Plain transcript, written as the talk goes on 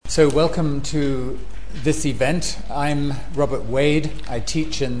So welcome to this event. I'm Robert Wade. I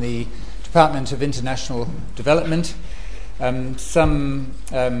teach in the Department of International Development. Some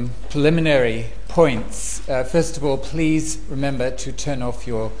preliminary points. First of all, please remember to turn off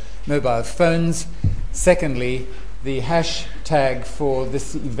your mobile phones. Secondly, the hashtag for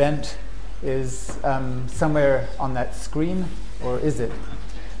this event is somewhere on that screen, or is it?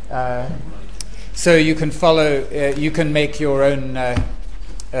 So you can follow, you can make your own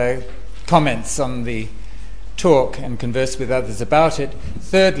comments on the talk and converse with others about it.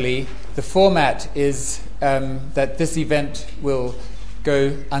 Thirdly, the format is that this event will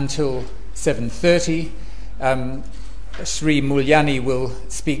go until 7:30. Sri Mulyani will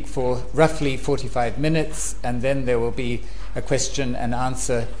speak for roughly 45 minutes, and then there will be a question and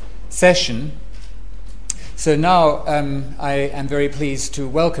answer session. So now I am very pleased to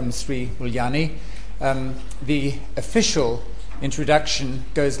welcome Sri Mulyani. The official introduction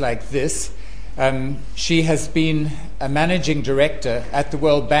goes like this. She has been a managing director at the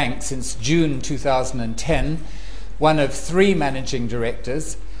World Bank since June 2010, one of three managing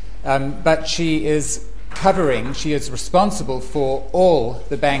directors, but she is responsible for all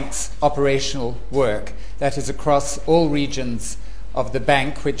the bank's operational work. That is across all regions of the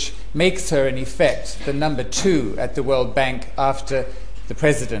bank, which makes her, in effect, the number two at the World Bank after the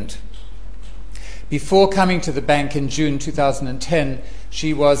president. Before coming to the bank in June 2010,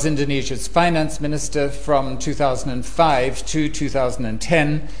 she was Indonesia's finance minister from 2005 to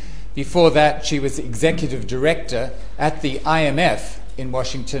 2010. Before that, she was executive director at the IMF in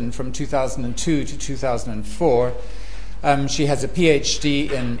Washington from 2002 to 2004. She has a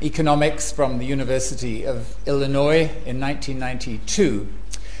PhD in economics from the University of Illinois in 1992.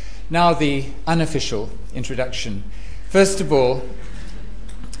 Now the unofficial introduction. First of all,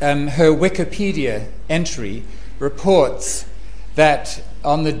 her Wikipedia entry reports that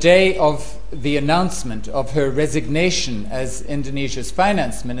on the day of the announcement of her resignation as Indonesia's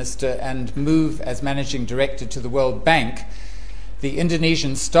finance minister and move as managing director to the World Bank, the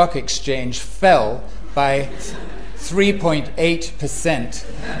Indonesian stock exchange fell by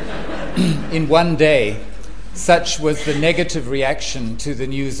 3.8% in one day. Such was the negative reaction to the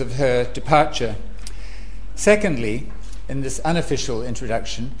news of her departure. Secondly, in this unofficial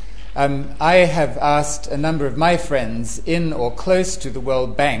introduction, I have asked a number of my friends in or close to the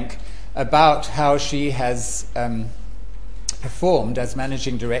World Bank about how she has performed as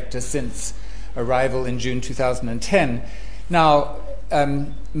managing director since arrival in June 2010. Now,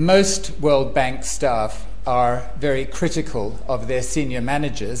 most World Bank staff are very critical of their senior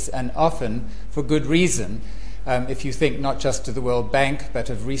managers, and often for good reason, if you think not just of the World Bank, but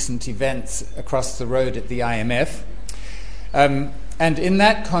of recent events across the road at the IMF. And in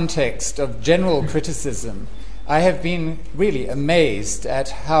that context of general criticism, I have been really amazed at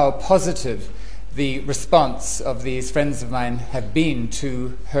how positive the response of these friends of mine have been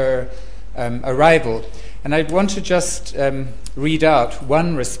to her arrival. And I want to just read out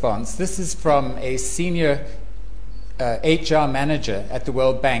one response. This is from a senior HR manager at the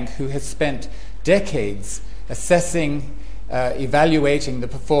World Bank who has spent decades assessing, evaluating the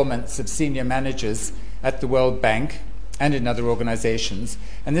performance of senior managers at the World Bank and in other organizations.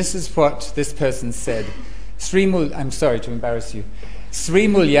 And this is what this person said. I'm sorry to embarrass you. Sri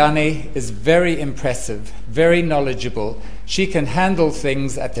Mulyani is very impressive, very knowledgeable. She can handle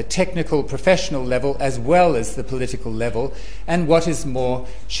things at the technical, professional level as well as the political level. And what is more,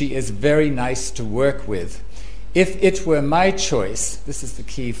 she is very nice to work with. If it were my choice, this is the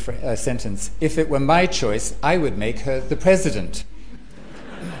key sentence, if it were my choice, I would make her the president.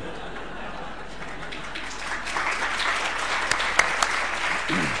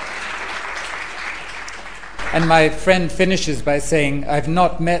 And my friend finishes by saying, I've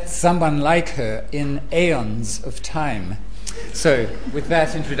not met someone like her in aeons of time. So, with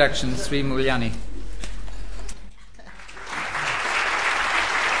that introduction, Sri Mulyani.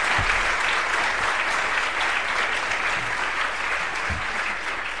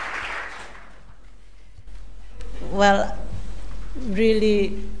 Well,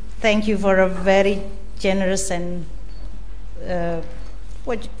 really, thank you for a very generous and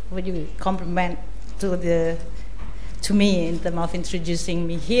compliment to me in terms of introducing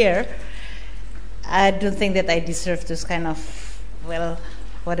me here. I don't think that I deserve this kind of,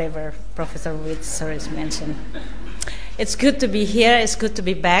 whatever Professor Witzer has mentioned. It's good to be here. It's good to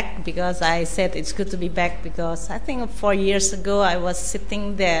be back, because I said it's good to be back because I think 4 years ago I was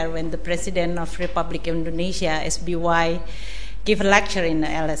sitting there when the President of Republic of Indonesia, SBY, gave a lecture in the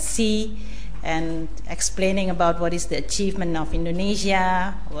LSC and explaining about what is the achievement of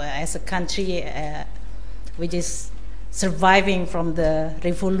Indonesia as a country which is surviving from the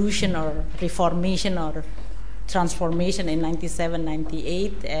revolution or reformation or transformation in 97,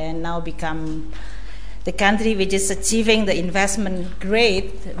 98, and now become the country which is achieving the investment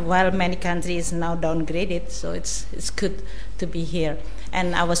grade, while many countries now downgraded. So it's good to be here,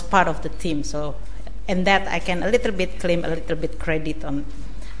 and I was part of the team. So, and that I can a little bit claim a little bit credit on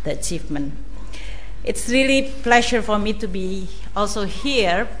the achievement. It's really pleasure for me to be also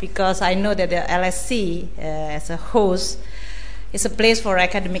here, because I know that the LSC as a host is a place for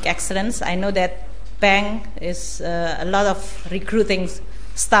academic excellence. I know that BANG is a lot of recruiting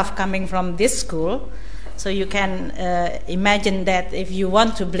staff coming from this school. So you can imagine that if you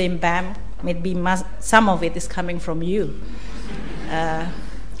want to blame BAM, maybe some of it is coming from you.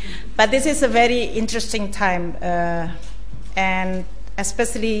 But this is a very interesting time, and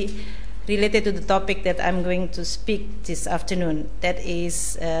especially related to the topic that I'm going to speak this afternoon, that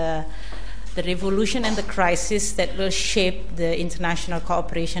is the revolution and the crisis that will shape the international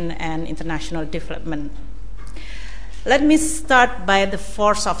cooperation and international development. Let me start by the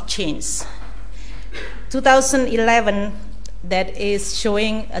force of change. 2011, that is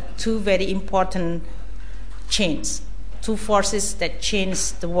showing two very important changes, two forces that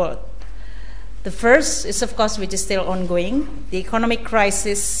change the world. The first is, of course, which is still ongoing, the economic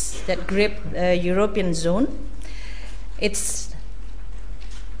crisis that gripped the European zone. It's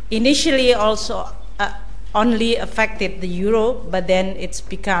initially also only affected the euro, but then it's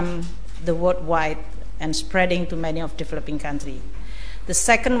become the worldwide and spreading to many of developing countries. The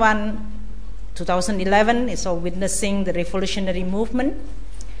second one, 2011, is all witnessing the revolutionary movement,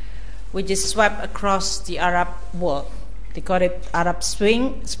 which is swept across the Arab world. They call it Arab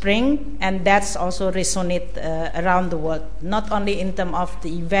Spring, and that's also resonate around the world, not only in terms of the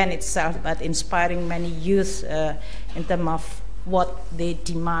event itself, but inspiring many youth in terms of what they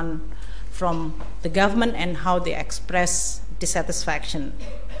demand from the government and how they express dissatisfaction.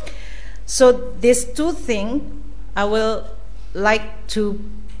 So these two things I will like to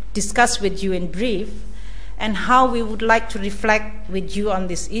discuss with you in brief, and how we would like to reflect with you on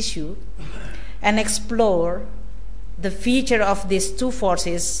this issue and explore the feature of these two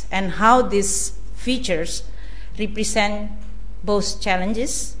forces and how these features represent both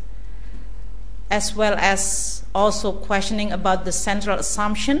challenges as well as also questioning about the central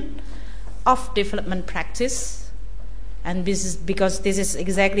assumption of development practice. And this is because this is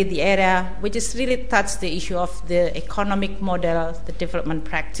exactly the area which is really touched the issue of the economic model, the development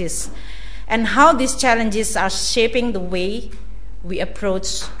practice, and how these challenges are shaping the way we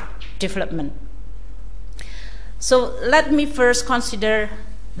approach development. So let me first consider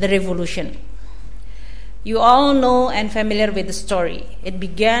the revolution. You all know and familiar with the story. It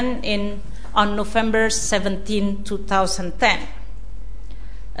began on November 17, 2010.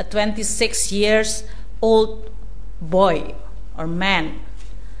 A 26-year-old boy or man,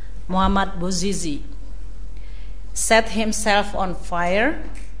 Muhammad Bouazizi, set himself on fire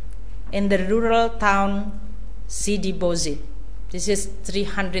in the rural town Sidi Bouzid. This is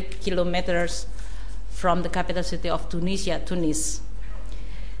 300 kilometers from the capital city of Tunisia, Tunis.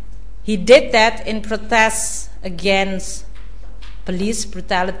 He did that in protest against police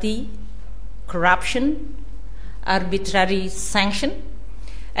brutality, corruption, arbitrary sanction,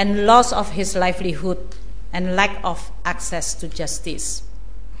 and loss of his livelihood and lack of access to justice.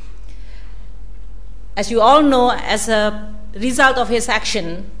 As you all know, as a result of his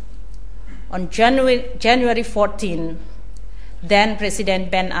action, on January 14, then President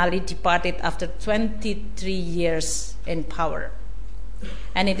Ben Ali departed after 23 years in power.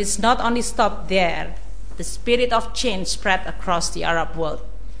 And it is not only stopped there, the spirit of change spread across the Arab world.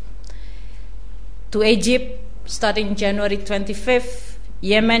 To Egypt, starting January 25th,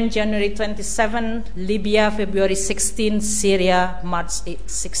 Yemen, January 27, Libya, February 16, Syria, March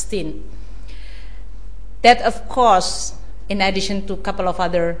 16. That, of course, in addition to a couple of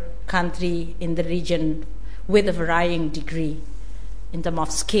other countries in the region with a varying degree in terms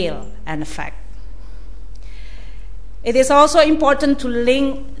of scale and effect. It is also important to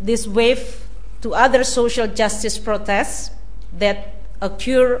link this wave to other social justice protests that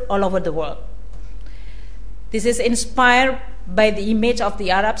occur all over the world. This is inspired by the image of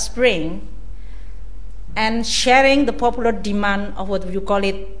the Arab Spring and sharing the popular demand of what you call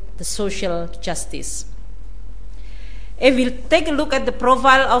it the social justice. If we take a look at the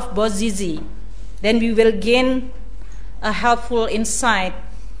profile of Bouazizi, then we will gain a helpful insight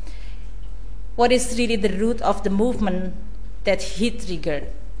what is really the root of the movement that he triggered.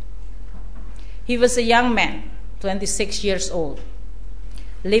 He was a young man, 26 years old,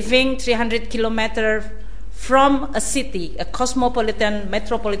 living 300 kilometers from a city, a cosmopolitan,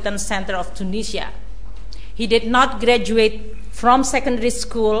 metropolitan center of Tunisia. He did not graduate from secondary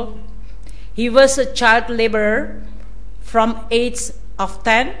school. He was a child laborer from age of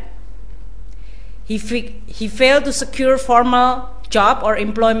 10. He failed to secure formal job or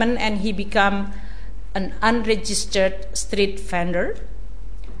employment, and he became an unregistered street vendor,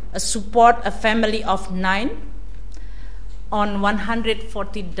 support a family of 9 on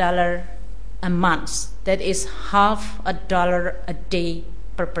 $140 a month. That is $half a day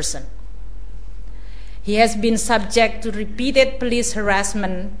per person. He has been subject to repeated police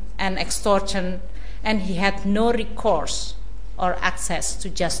harassment and extortion, and he had no recourse or access to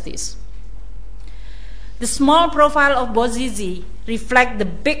justice. The small profile of Bouazizi reflects the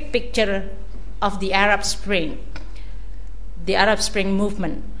big picture of the Arab Spring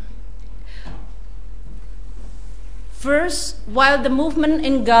movement. First, while the movement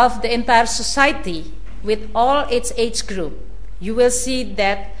engulfed the entire society with all its age group, you will see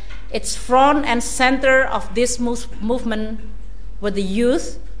that its front and center of this movement were the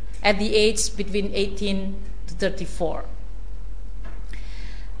youth at the age between 18 to 34.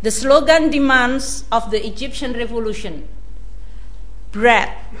 The slogan demands of the Egyptian revolution: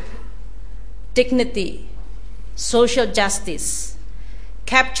 bread, dignity, social justice,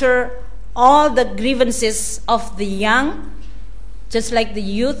 capture all the grievances of the young, just like the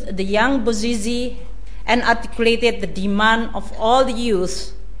youth, the young Bouazizi, and articulated the demand of all the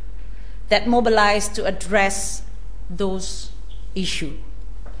youth that mobilized to address those issues.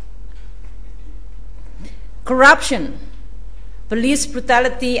 Corruption, police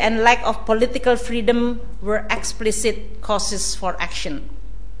brutality, and lack of political freedom were explicit causes for action.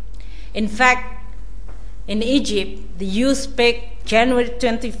 In fact, in Egypt, the youth picked January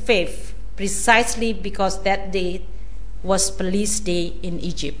 25th precisely because that day was Police Day in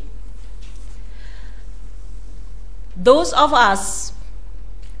Egypt. Those of us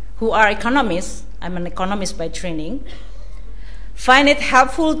who are economists, I'm an economist by training, find it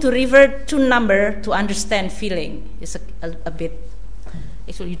helpful to revert to number to understand feeling. It's a bit,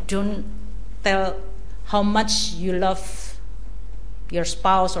 actually you don't tell how much you love your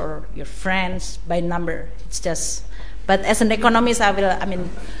spouse or your friends by number. It's just, but as an economist,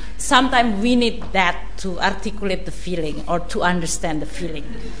 sometimes we need that to articulate the feeling or to understand the feeling.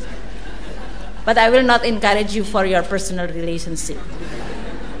 But I will not encourage you for your personal relationship.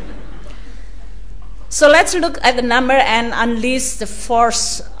 So let's look at the number and unleash the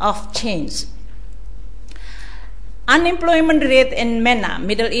force of change. Unemployment rate in MENA,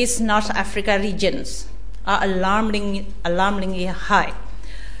 Middle East, North Africa regions, are alarmingly high,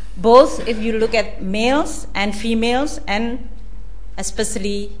 both if you look at males and females, and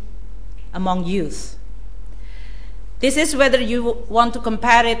especially among youth. This is whether you want to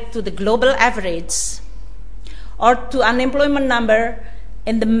compare it to the global average or to unemployment number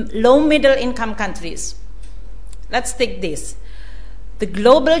in the low middle income countries. Let's take this. The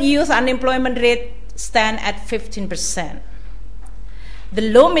global youth unemployment rate stands at 15%. The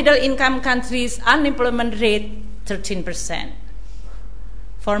low middle income countries unemployment rate 13%.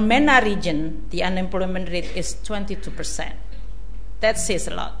 For MENA region, the unemployment rate is 22%. That says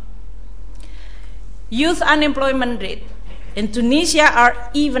a lot. Youth unemployment rate in Tunisia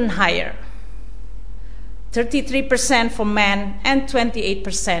are even higher. 33% for men and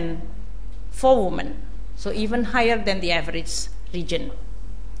 28% for women, so even higher than the average region.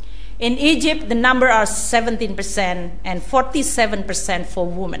 In Egypt, the number are 17% and 47% for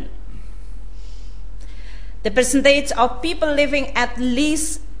women. The percentage of people living at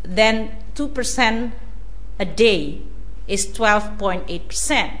least than 2% a day is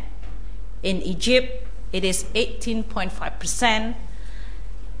 12.8%. In Egypt, it is 18.5%.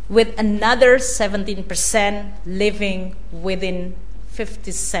 with another 17% living within 50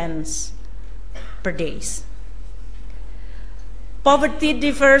 cents per day. Poverty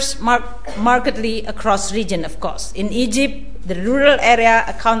differs markedly across region, of course. In Egypt, the rural area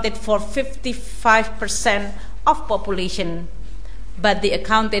accounted for 55% of population, but they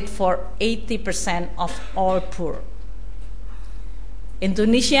accounted for 80% of all poor. In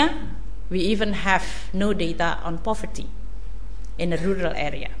Tunisia, we even have no data on poverty in a rural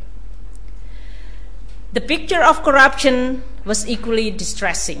area. The picture of corruption was equally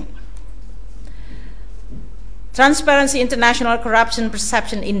distressing. Transparency International Corruption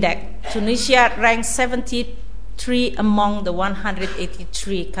Perception Index, Tunisia ranked 73 among the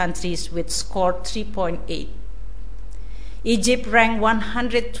 183 countries with score 3.8. Egypt ranked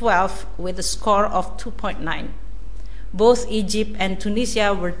 112 with a score of 2.9. Both Egypt and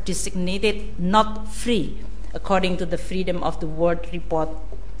Tunisia were designated not free, according to the Freedom of the World report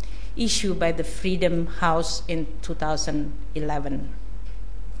issued by the Freedom House in 2011.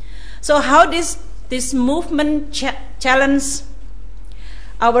 So how this movement challenged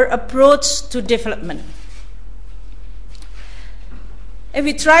our approach to development. If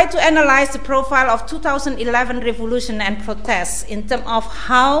we try to analyze the profile of 2011 revolution and protests in terms of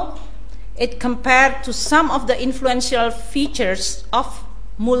how it compared to some of the influential features of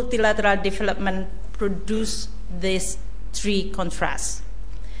multilateral development, produce these three contrasts.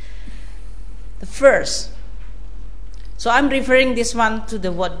 The first, so I'm referring this one to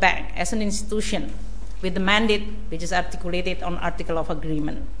the World Bank as an institution with the mandate which is articulated on Article of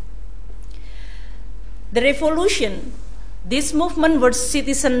Agreement. The revolution, this movement was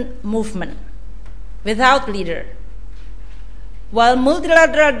citizen movement without leader, while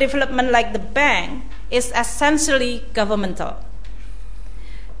multilateral development like the bank is essentially governmental.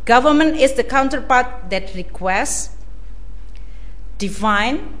 Government is the counterpart that requests,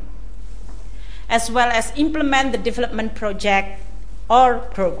 define, as well as implement the development project or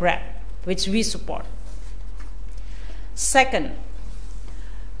program which we support. Second,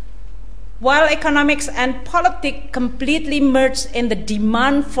 while economics and politics completely merge in the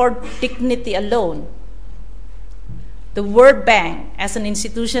demand for dignity alone, the World Bank as an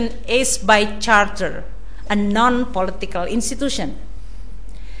institution is by charter a non-political institution.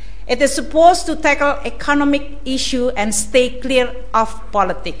 It is supposed to tackle economic issues and stay clear of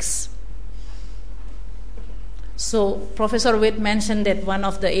politics. So Professor Witt mentioned that one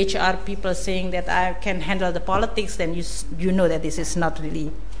of the HR people saying that I can handle the politics, then you know that this is not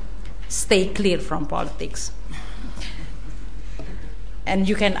really stay clear from politics. And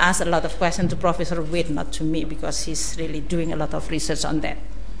you can ask a lot of questions to Professor Witt, not to me, because he's really doing a lot of research on that.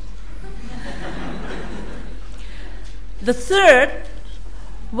 The third,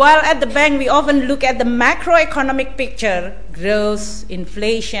 while at the bank we often look at the macroeconomic picture, growth,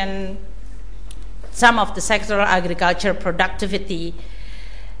 inflation, some of the sectoral agriculture productivity,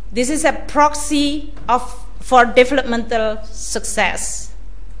 this is a proxy for developmental success.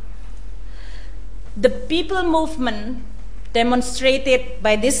 The people movement demonstrated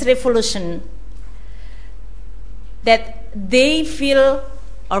by this revolution that they feel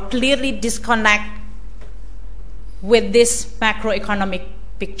or clearly disconnect with this macroeconomic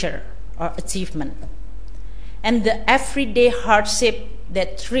picture or achievement, and the everyday hardship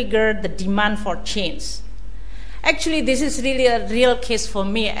that trigger the demand for change. Actually, this is really a real case for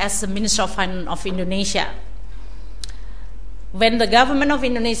me as a Minister of Finance of Indonesia. When the government of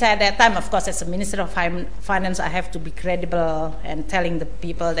Indonesia at that time, of course, as a Minister of Finance, I have to be credible and telling the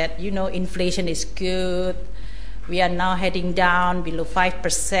people that, you know, inflation is good. We are now heading down below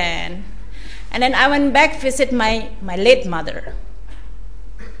 5%. And then I went back to visit my late mother.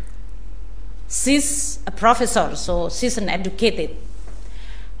 She's a professor, so she's an educated.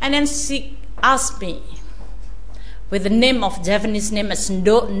 And then she asked me, with the name of Japanese name as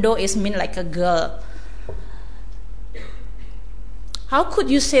Ndo, Ndo is mean like a girl. How could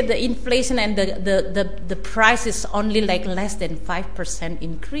you say the inflation and the price is only like less than 5%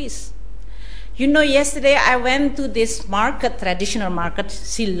 increase? You know, yesterday I went to this market, traditional market.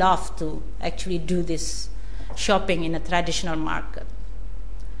 She loved to actually do this shopping in a traditional market.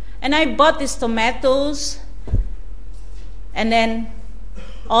 And I bought these tomatoes and then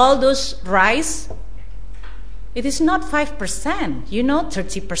all those rice. It is not 5%, you know,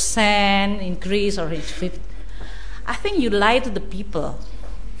 30% increase or 50%. I think you lie to the people.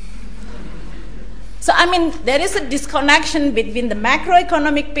 So, I mean, there is a disconnection between the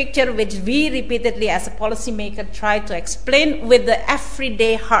macroeconomic picture, which we repeatedly as a policymaker try to explain, with the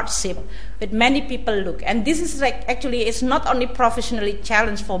everyday hardship that many people look. And this is like, actually, it's not only professionally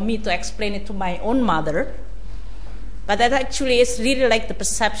challenged for me to explain it to my own mother, but that actually is really like the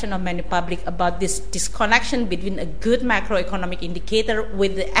perception of many public about this disconnection between a good macroeconomic indicator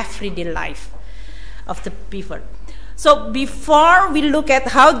with the everyday life of the people. So before we look at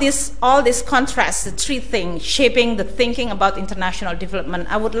how all this contrasts, the three things shaping the thinking about international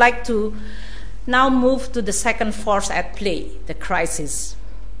development, I would like to now move to the second force at play, the crisis.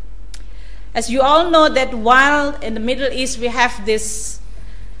 As you all know that while in the Middle East we have this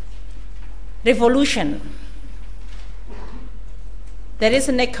revolution, there is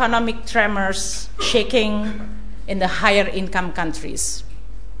an economic tremors shaking in the higher income countries.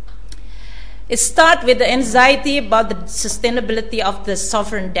 It starts with the anxiety about the sustainability of the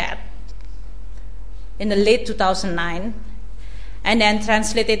sovereign debt in the late 2009, and then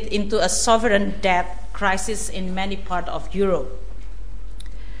translated into a sovereign debt crisis in many parts of Europe.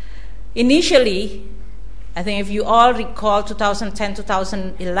 Initially, I think if you all recall 2010,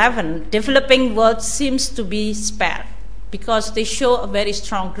 2011, developing world seems to be spared because they show a very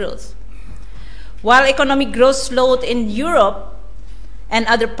strong growth. While economic growth slowed in Europe, and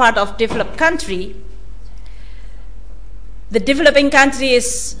other part of developed country, the developing country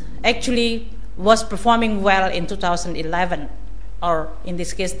was performing well in 2011, or in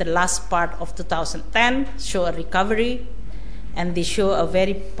this case, the last part of 2010, show a recovery, and they show a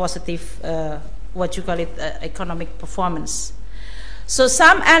very positive, economic performance. So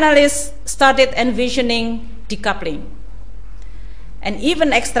some analysts started envisioning decoupling and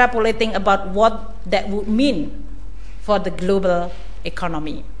even extrapolating about what that would mean for the global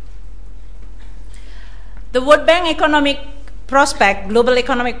economy. The World Bank Global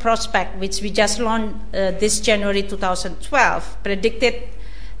Economic Prospect, which we just launched this January 2012, predicted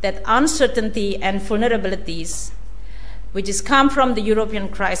that uncertainty and vulnerabilities, which has come from the European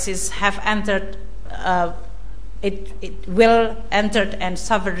crisis, have entered, it will enter and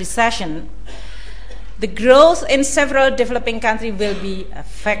suffer recession. The growth in several developing countries will be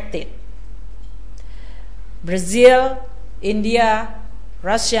affected. Brazil, India,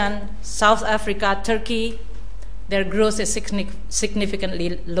 Russia, South Africa, Turkey, their growth is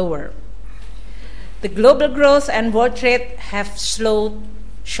significantly lower. The global growth and world trade have slowed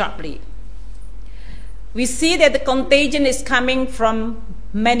sharply. We see that the contagion is coming from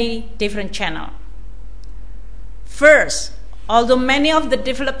many different channels. First, although many of the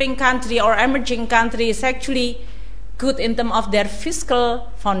developing countries or emerging countries actually good in terms of their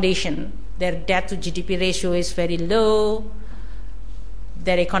fiscal foundation, their debt to GDP ratio is very low,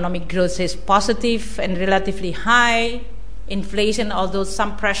 their economic growth is positive and relatively high, inflation, although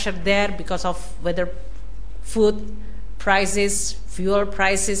some pressure there because of whether food prices, fuel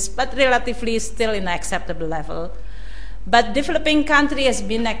prices, but relatively still in an acceptable level. But developing country has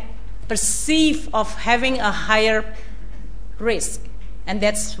been perceived of having a higher risk, and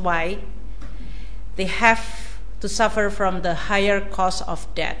that's why they have to suffer from the higher cost of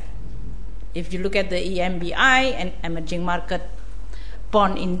debt. If you look at the EMBI and emerging market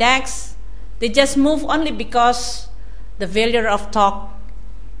bond index, they just move only because the failure of talk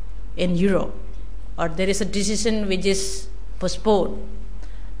in Europe, or there is a decision which is postponed.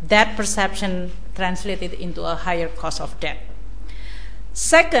 That perception translated into a higher cost of debt.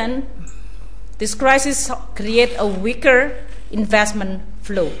 Second, this crisis creates a weaker investment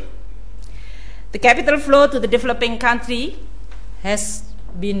flow. The capital flow to the developing country has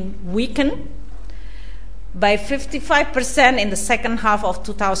been weakened by 55% in the second half of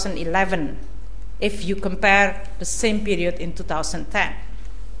 2011 if you compare the same period in 2010.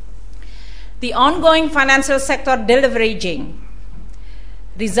 The ongoing financial sector deleveraging,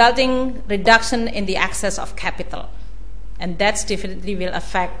 resulting reduction in the access of capital, and that definitely will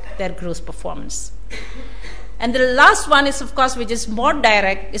affect their growth performance. And the last one is, of course, which is more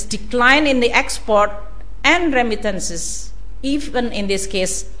direct, is decline in the export and remittances, even in this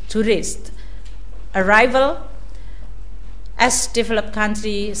case, tourist arrival, as developed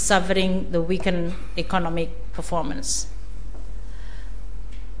countries suffering the weakened economic performance.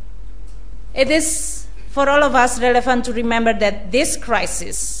 It is, for all of us, relevant to remember that this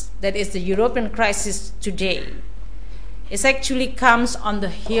crisis, that is the European crisis today, it actually comes on the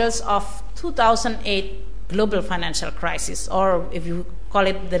heels of 2008 global financial crisis, or if you call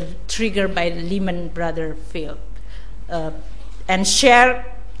it the trigger by the Lehman Brothers failed, and share,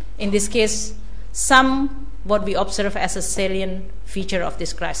 in this case, some what we observe as a salient feature of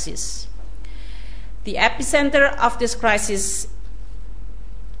this crisis. The epicenter of this crisis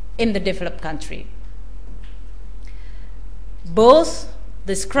in the developed country. Both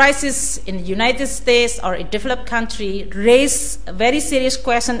this crisis in the United States or a developed country raise a very serious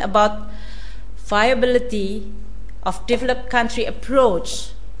question about viability of developed country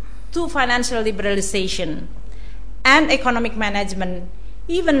approach to financial liberalization and economic management.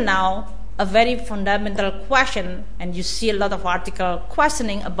 Even now, a very fundamental question, and you see a lot of articles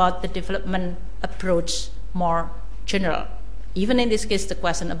questioning about the development approach more general. Even in this case, the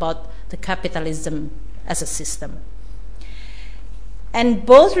question about the capitalism as a system. And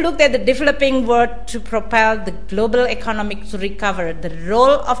both looked at the developing world to propel the global economic to recover. The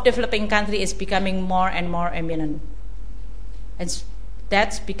role of developing countries is becoming more and more eminent. And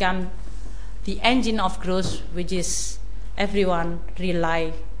that's become the engine of growth, which is everyone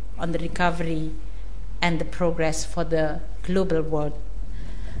rely on the recovery and the progress for the global world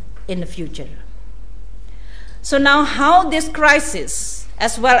in the future. So now how this crisis,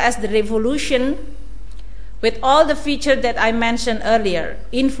 as well as the revolution, with all the features that I mentioned earlier,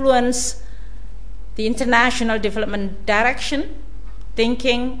 influence the international development direction,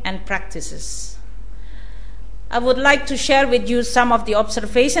 thinking, and practices. I would like to share with you some of the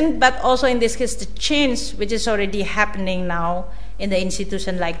observations, but also in this case the change which is already happening now in the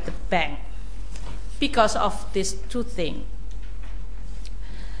institution like the bank, because of these two things.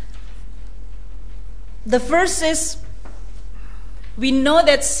 The first is, we know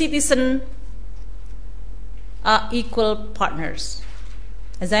that citizens are equal partners.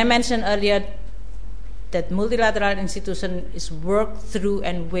 As I mentioned earlier, that multilateral institution is worked through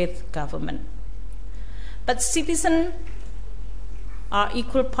and with government. But citizens are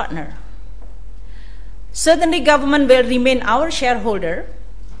equal partner. Certainly government will remain our shareholder.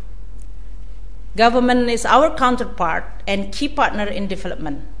 Government is our counterpart and key partner in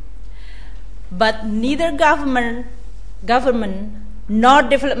development. But neither government nor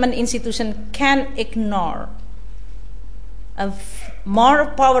development institution can ignore a more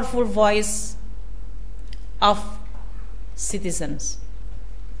powerful voice of citizens.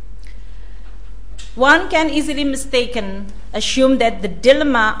 One can easily assume that the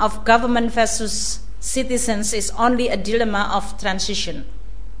dilemma of government versus citizens is only a dilemma of transition.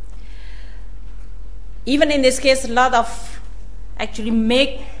 Even in this case, a lot of actually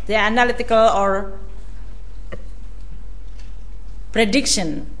make the analytical or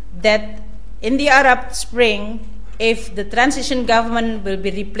prediction that in the Arab Spring, if the transition government will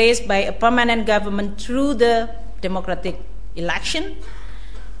be replaced by a permanent government through the democratic election,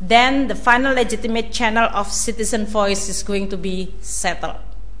 then the final legitimate channel of citizen voice is going to be settled.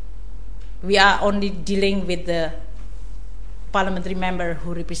 We are only dealing with the parliamentary member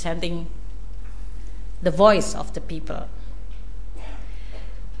who representing the voice of the people.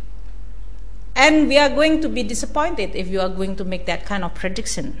 And we are going to be disappointed if you are going to make that kind of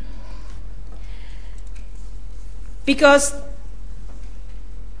prediction. Because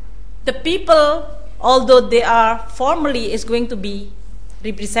the people, although they are formally is going to be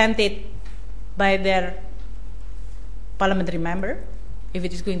represented by their parliamentary member, if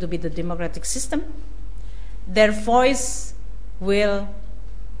it is going to be the democratic system, their voice will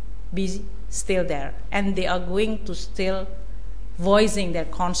be still there, and they are going to still voicing their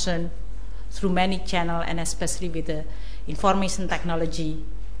concern through many channels, and especially with the information technology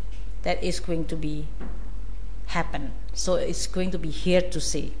that is going to be happen. So it's going to be here to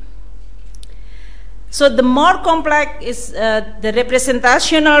stay. So the more complex is the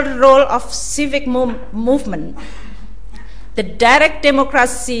representational role of civic movement, the direct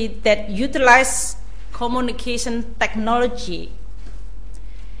democracy that utilizes communication technology,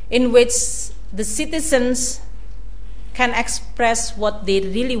 in which the citizens can express what they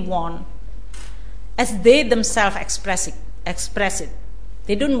really want as they themselves express it.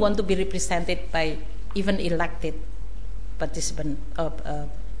 They don't want to be represented by even elected participant or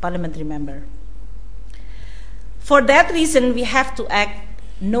parliamentary member. For that reason, we have to act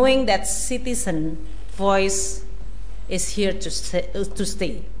knowing that citizen voice is here to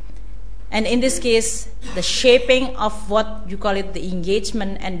stay. And in this case, the shaping of what you call it, the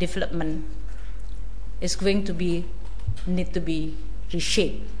engagement and development, is going to need to be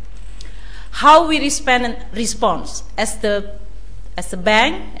reshaped. How we respond as the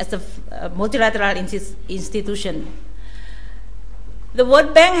bank, as the multilateral institution. The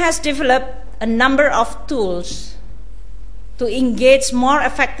World Bank has developed a number of tools to engage more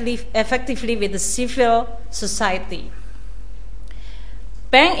effectively with the civil society.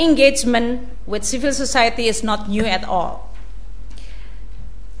 Bank engagement with civil society is not new at all.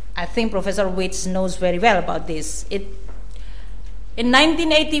 I think Professor Waits knows very well about this. In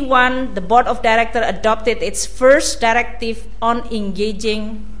 1981, the Board of Directors adopted its first directive on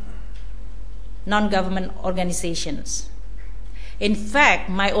engaging non-government organizations. In fact,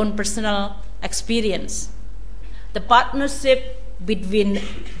 my own personal experience, the partnership between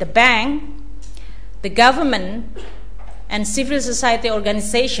the bank, the government, and civil society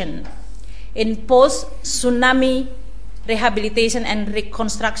organization in post-tsunami rehabilitation and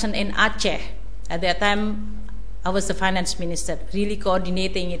reconstruction in Aceh. At that time, I was the finance minister, really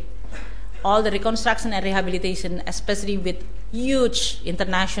coordinating it, all the reconstruction and rehabilitation, especially with huge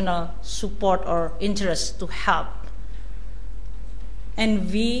international support or interest to help.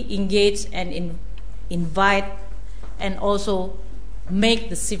 And we engage and invite and also make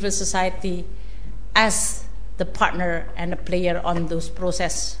the civil society as the partner and a player on those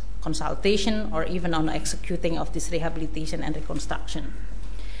process consultation or even on executing of this rehabilitation and reconstruction.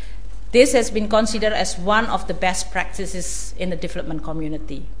 This has been considered as one of the best practices in the development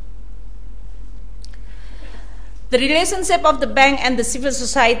community. The relationship of the bank and the civil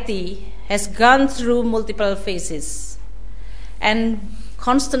society has gone through multiple phases and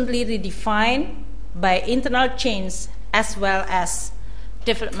constantly redefined by internal change as well as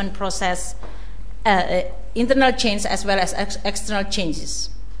development process, internal change as well as external changes.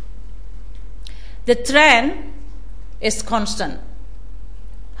 The trend is constant,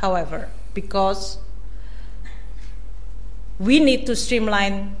 however, because we need to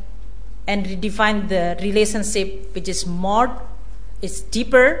streamline and redefine the relationship, which is it's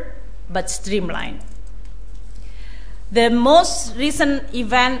deeper but streamlined. The most recent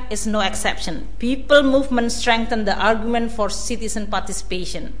event is no exception. People movement strengthened the argument for citizen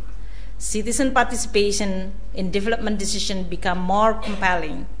participation. Citizen participation in development decisions become more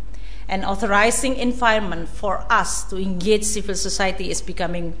compelling, and authorizing environment for us to engage civil society is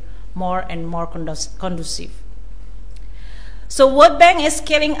becoming more and more conducive. So World Bank is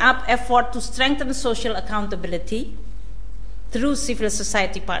scaling up effort to strengthen social accountability through civil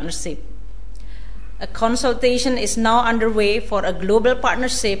society partnership. A consultation is now underway for a global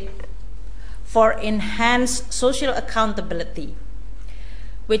partnership for enhanced social accountability,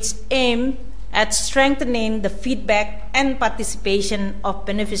 which aim at strengthening the feedback and participation of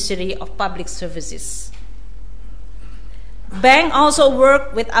beneficiaries of public services. Bank also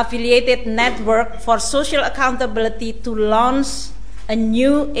worked with affiliated network for social accountability to launch a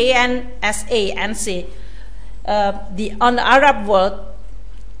new ANSA, on the Arab world,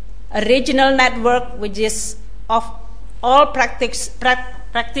 a regional network which is of all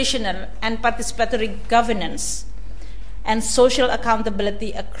practitioner and participatory governance and social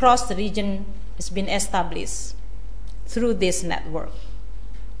accountability across the region has been established through this network.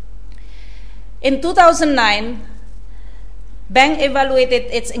 In 2009, Bank evaluated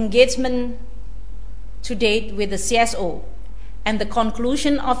its engagement to date with the CSO, and the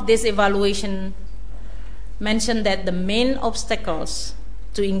conclusion of this evaluation mentioned that the main obstacles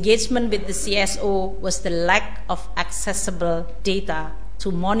to engagement with the CSO was the lack of accessible data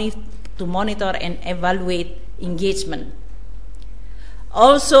to monitor and evaluate engagement.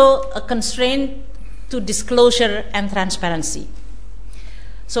 Also, a constraint to disclosure and transparency.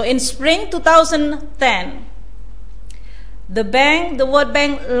 So in spring 2010, the World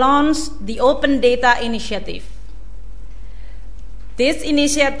Bank launched the Open Data Initiative. This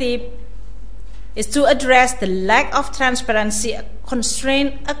initiative is to address the lack of transparency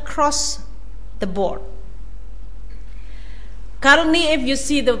constraint across the board. Currently, if you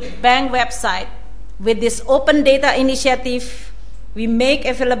see the bank website, with this Open Data Initiative, we make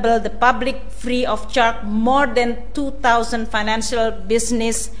available the public free of charge more than 2,000 financial,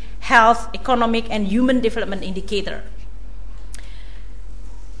 business, health, economic, and human development indicators.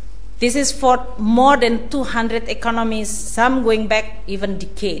 This is for more than 200 economies, some going back even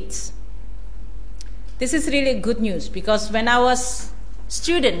decades. This is really good news, because when I was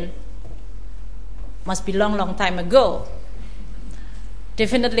student, must be long time ago,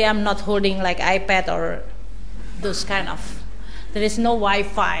 definitely I'm not holding like iPad or those kind of, there is no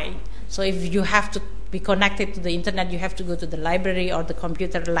Wi-Fi. So if you have to be connected to the internet, you have to go to the library or the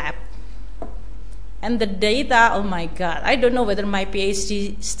computer lab. And the data, oh my God, I don't know whether my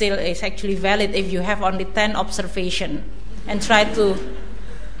PhD still is actually valid if you have only 10 observations and try to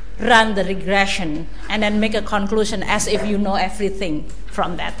run the regression and then make a conclusion as if you know everything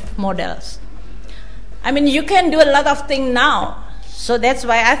from that models. I mean, you can do a lot of things now. So that's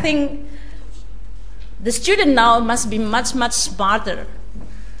why I think the student now must be much smarter.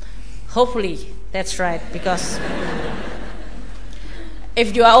 Hopefully, that's right, because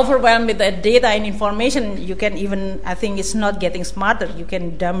if you are overwhelmed with the data and information, you can even, I think it's not getting smarter, you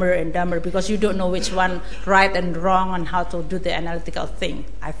can dumber and dumber, because you don't know which one right and wrong and how to do the analytical thing,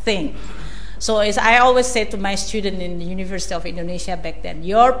 I think. So as I always say to my student in the University of Indonesia back then,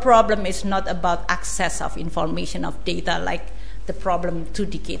 your problem is not about access of information, of data, like the problem 2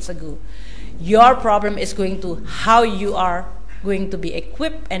 decades ago. Your problem is going to how you are going to be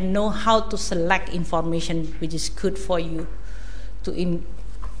equipped and know how to select information which is good for you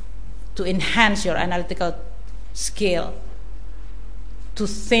to enhance your analytical skill, to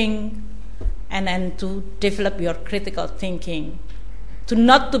think, and then to develop your critical thinking, to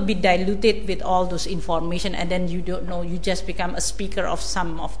not to be diluted with all those information, and then you don't know, you just become a speaker of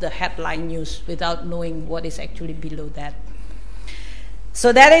some of the headline news without knowing what is actually below that.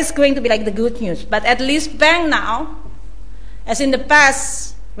 So that is going to be like the good news. But at least bank now, as in the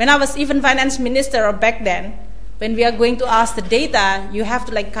past, when I was even finance minister or back then, when we are going to ask the data, you have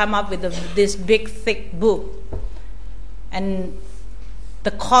to like come up with this big, thick book. And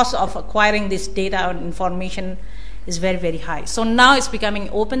the cost of acquiring this data and information is very high. So now it's becoming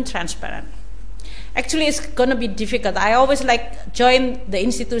open, transparent. Actually, it's going to be difficult. I always like join the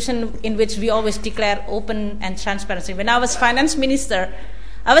institution in which we always declare open and transparency. When I was finance minister,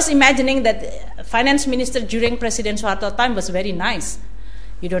 I was imagining that finance minister during President Soeharto time was very nice.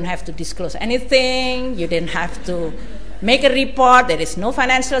 You don't have to disclose anything. You didn't have to make a report. There is no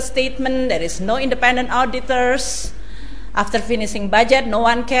financial statement. There is no independent auditors. After finishing budget, no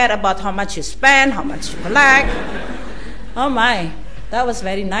one cared about how much you spend, how much you collect. Oh my, that was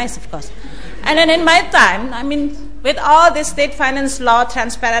very nice, of course. And then in my time, I mean, with all this state finance law,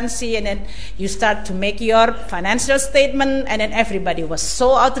 transparency, and then you start to make your financial statement, and then everybody was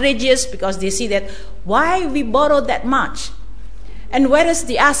so outrageous because they see that why we borrowed that much, and where is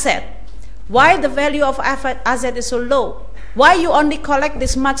the asset? Why the value of asset is so low? Why you only collect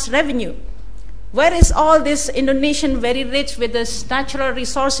this much revenue? Where is all this Indonesian very rich with this natural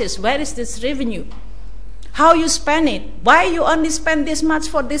resources? Where is this revenue? How you spend it? Why you only spend this much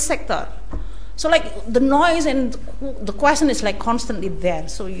for this sector? So like the noise and the question is like constantly there.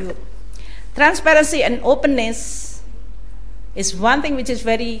 So transparency and openness is one thing which is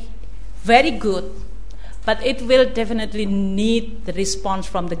very, very good, but it will definitely need the response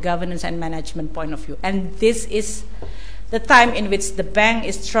from the governance and management point of view. And this is the time in which the bank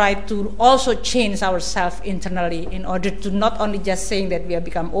is trying to also change ourselves internally in order to not only just saying that we have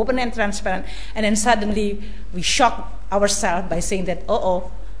become open and transparent, and then suddenly we shock ourselves by saying that,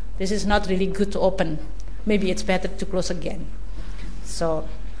 this is not really good to open. Maybe it's better to close again. So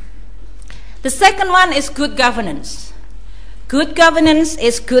the second one is good governance. Good governance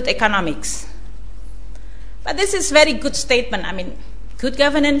is good economics. But this is very good statement. I mean, good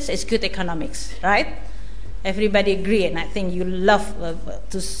governance is good economics, right? Everybody agree, and I think you love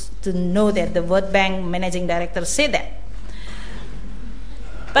to know that the World Bank Managing Director said that.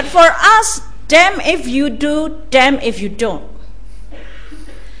 But for us, damn if you do, damn if you don't.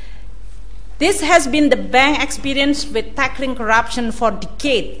 This has been the bank experience with tackling corruption for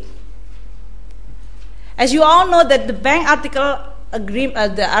decades. As you all know that the bank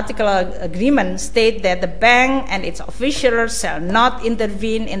agreement states that the bank and its officials shall not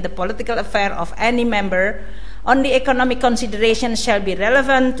intervene in the political affair of any member. Only economic considerations shall be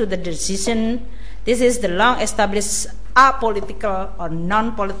relevant to the decision. This is the long-established apolitical or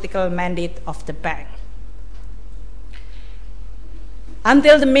non-political mandate of the bank.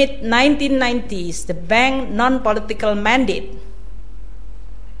 Until the mid-1990s, the bank non-political mandate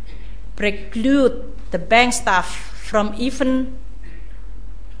preclude the bank staff from even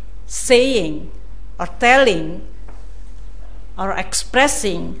saying or telling or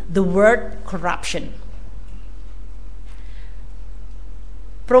expressing the word corruption.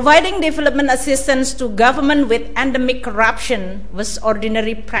 Providing development assistance to government with endemic corruption was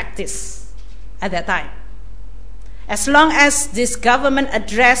ordinary practice at that time, as long as this government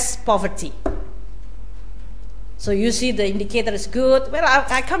addressed poverty. So you see the indicator is good. Well,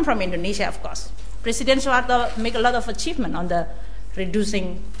 I come from Indonesia, of course. President Soeharto make a lot of achievement on the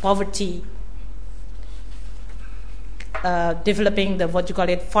reducing poverty, developing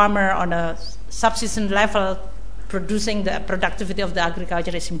the farmer on a subsistence level, producing the productivity of the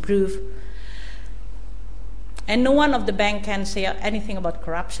agriculture is improved. And no one of the bank can say anything about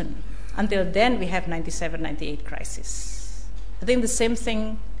corruption. Until then, we have 97-98 crisis. I think the same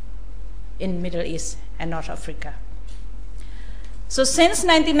thing in Middle East and North Africa. So since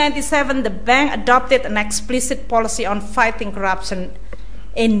 1997, the bank adopted an explicit policy on fighting corruption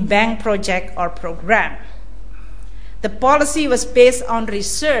in bank project or program. The policy was based on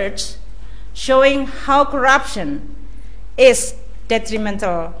research showing how corruption is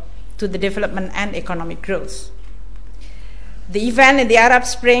detrimental to the development and economic growth. The event in the Arab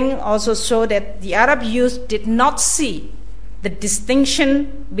Spring also showed that the Arab youth did not see the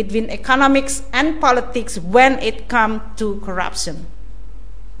distinction between economics and politics when it comes to corruption.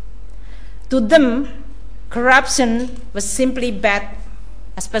 To them, corruption was simply bad,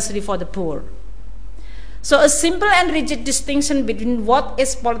 especially for the poor. So a simple and rigid distinction between what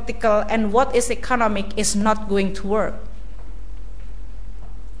is political and what is economic is not going to work.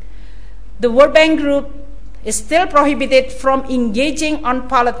 The World Bank Group is still prohibited from engaging on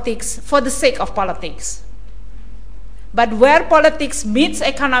politics for the sake of politics. But where politics meets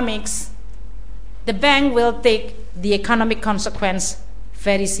economics, the bank will take the economic consequence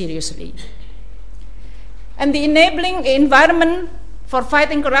very seriously. And the enabling environment for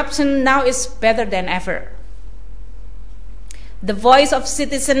fighting corruption now is better than ever. The voice of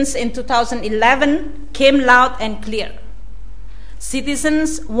citizens in 2011 came loud and clear.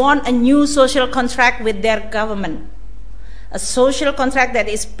 Citizens want a new social contract with their government, a social contract that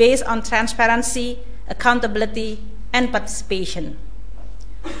is based on transparency, accountability, and participation.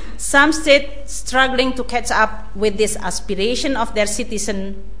 Some states struggling to catch up with this aspiration of their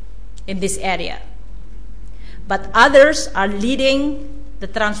citizens in this area, but others are leading the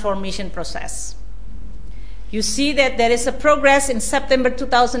transformation process. You see that there is a progress. In September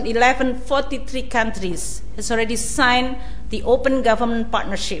 2011, 43 countries has already signed the Open Government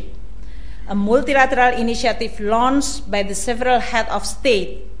Partnership, a multilateral initiative launched by the several heads of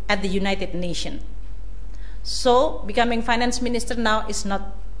state at the United Nations. So becoming finance minister now is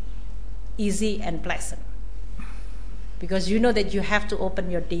not easy and pleasant, because you know that you have to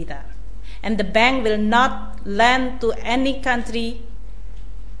open your data. And the bank will not lend to any country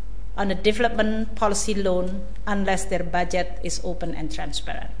on a development policy loan unless their budget is open and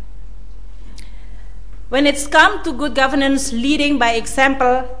transparent. When it's come to good governance, leading by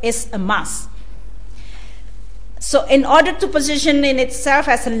example is a must. So in order to position in itself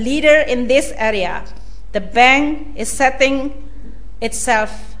as a leader in this area, the bank is setting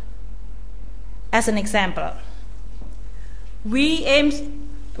itself as an example.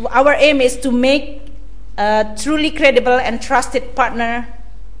 Our aim is to make a truly credible and trusted partner,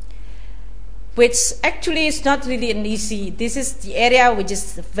 which actually is not really an easy. This is the area which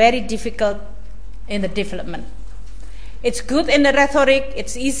is very difficult in the development. It's good in the rhetoric,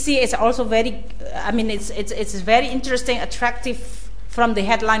 it's easy, it's also very, it's very interesting, attractive from the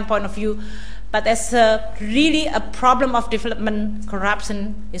headline point of view, but as really a problem of development,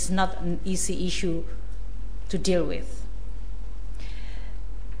 corruption is not an easy issue to deal with.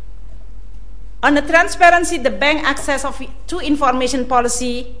 On the transparency, the bank access to information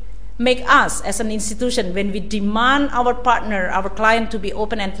policy make us as an institution, when we demand our partner, our client to be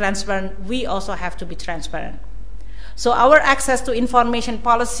open and transparent, we also have to be transparent. So our access to information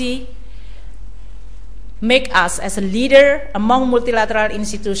policy make us as a leader among multilateral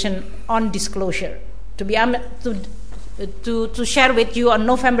institutions on disclosure. To share with you, on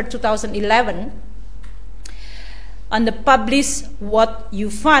November 2011, on the published What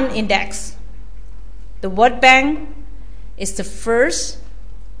You Fund Index, the World Bank is the first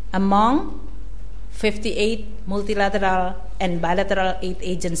among 58 multilateral and bilateral aid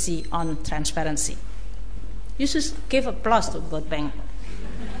agencies on transparency. You should give applause to the World Bank.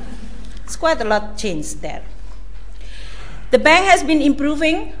 It's quite a lot change there. The bank has been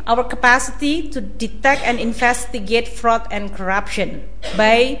improving our capacity to detect and investigate fraud and corruption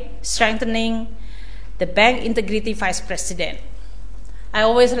by strengthening the bank Integrity Vice President. I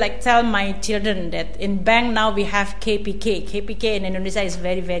always tell my children that in bank now we have KPK. KPK in Indonesia is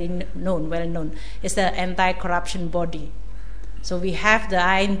very, very well known. It's the anti-corruption body. So we have the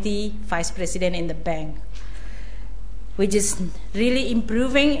INT Vice President in the bank, which is really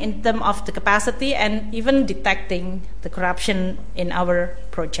improving in terms of the capacity and even detecting the corruption in our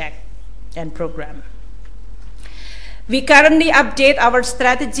project and program. We currently update our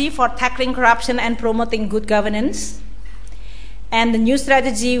strategy for tackling corruption and promoting good governance. And the new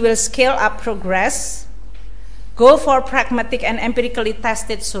strategy will scale up progress, go for pragmatic and empirically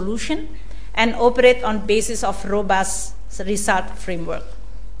tested solution, and operate on basis of robust result framework.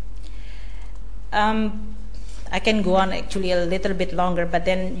 I can go on actually a little bit longer, but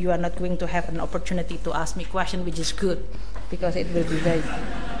then you are not going to have an opportunity to ask me questions, which is good, because it will be very...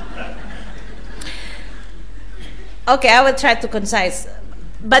 Okay, I will try to concise.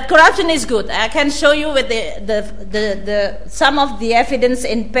 But corruption is good. I can show you with some of the evidence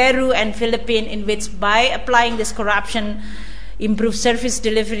in Peru and Philippines, in which by applying this corruption, improve service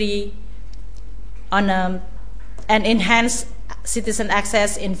delivery and enhance citizen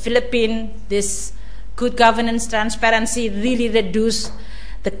access. In Philippines, this good governance, transparency really reduce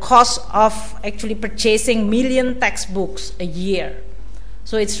the cost of actually purchasing million textbooks a year.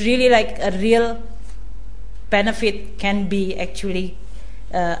 So it's really like a real benefit can be actually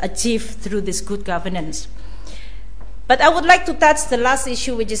achieved through this good governance. But I would like to touch the last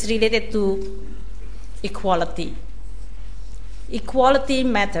issue, which is related to equality. Equality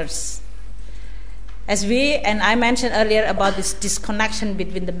matters. As I mentioned earlier about this disconnection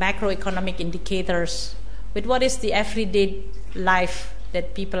between the macroeconomic indicators with what is the everyday life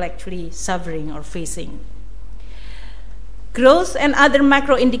that people actually suffering or facing. Growth and other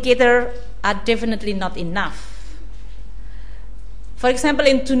macro indicators are definitely not enough. For example,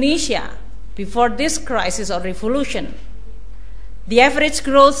 in Tunisia, before this crisis or revolution, the average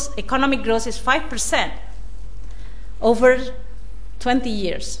growth, economic growth, is 5% over 20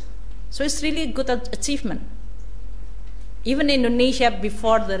 years. So it's really a good achievement. Even in Indonesia,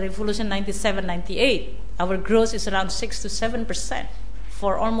 before the revolution 97-98, our growth is around 6 to 7%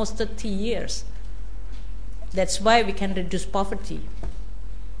 for almost 30 years. That's why we can reduce poverty.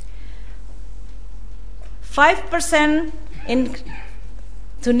 5% in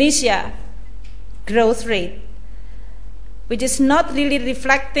Tunisia growth rate, which is not really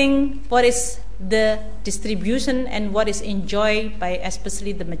reflecting what is the distribution and what is enjoyed by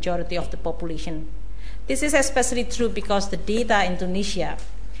especially the majority of the population. This is especially true because the data in Tunisia,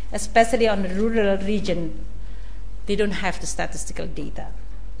 especially on the rural region, they don't have the statistical data.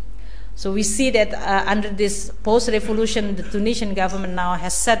 So we see that under this post-revolution, the Tunisian government now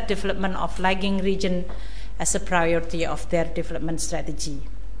has set development of lagging region as a priority of their development strategy.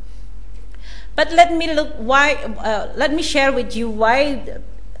 But let me share with you why,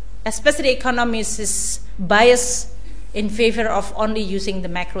 especially economists, is biased in favor of only using the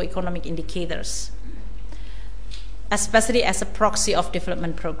macroeconomic indicators, especially as a proxy of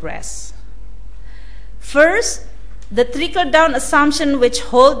development progress. First, the trickle-down assumption, which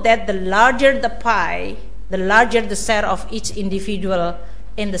hold that the larger the pie, the larger the share of each individual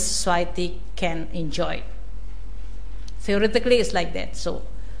in the society can enjoy. Theoretically, it's like that. So,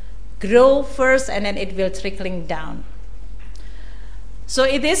 grow first and then it will trickling down. So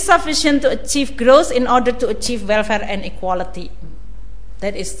it is sufficient to achieve growth in order to achieve welfare and equality.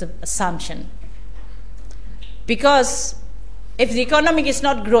 That is the assumption. Because if the economy is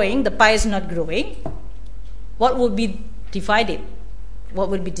not growing, the pie is not growing, what will be divided? What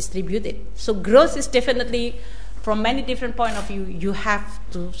will be distributed? So growth is definitely, from many different points of view, you have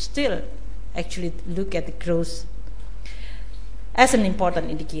to still actually look at the growth as an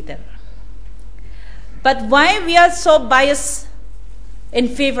important indicator. But why we are so biased in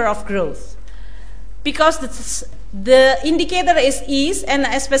favor of growth? Because the indicator is ease, and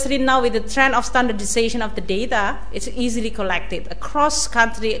especially now with the trend of standardization of the data, it's easily collected across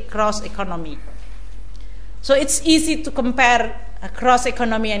country, across economy. So it's easy to compare across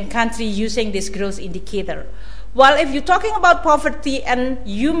economy and country using this growth indicator. While if you're talking about poverty and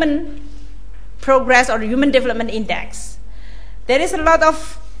human progress or human development index, there is a lot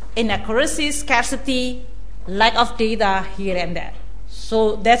of inaccuracy, scarcity, lack of data here and there.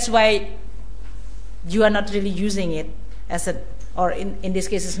 So that's why you are not really using it as a, or in this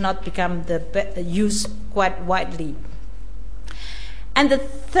case, it's not become the use quite widely. And the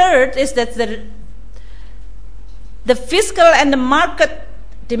third is that the fiscal and the market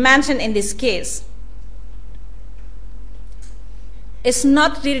dimension in this case is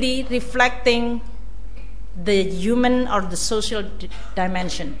not really reflecting the human or the social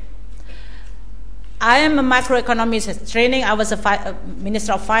dimension. I am a macroeconomist at training. I was a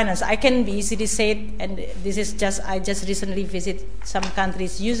Minister of Finance. I can easily say, and this is just, I just recently visited some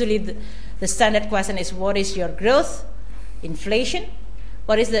countries. Usually the standard question is, what is your growth, inflation?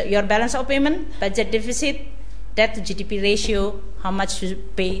 What is your balance of payment, budget deficit, debt to GDP ratio, how much you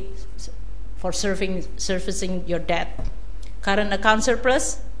pay for servicing your debt, current account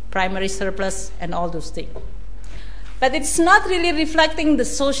surplus, primary surplus, and all those things. But it's not really reflecting the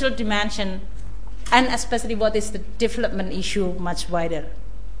social dimension, and especially what is the development issue much wider.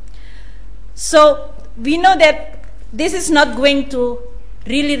 So we know that this is not going to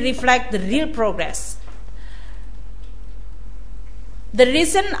really reflect the real progress. The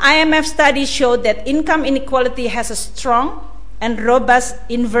recent IMF study showed that income inequality has a strong and robust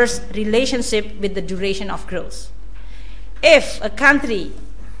inverse relationship with the duration of growth. If a country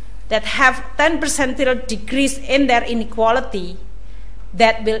that have 10% decrease in their inequality,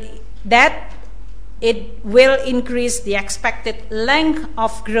 that it will increase the expected length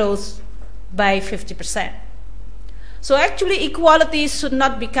of growth by 50%. So actually equality should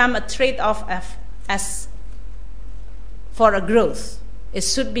not become a trade-off as for a growth. It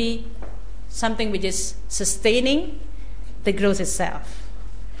should be something which is sustaining the growth itself.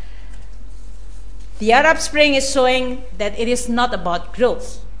 The Arab Spring is showing that it is not about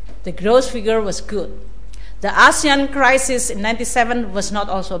growth. The growth figure was good. The ASEAN crisis in '97 was not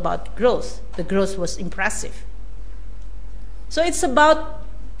also about growth. The growth was impressive. So it's about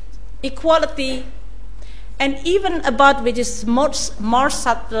equality, and even about which is more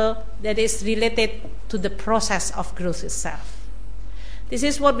subtle, that is related to the process of growth itself. This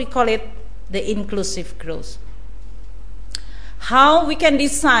is what we call it the inclusive growth. How we can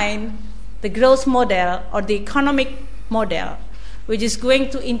design the growth model or the economic model which is going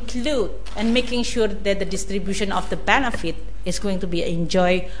to include and making sure that the distribution of the benefit is going to be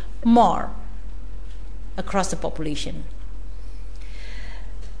enjoyed more across the population.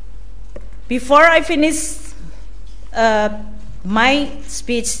 Before I finish my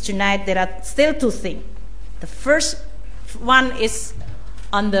speech tonight, there are still two things. The first one is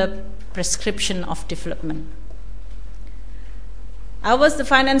on the prescription of development. I was the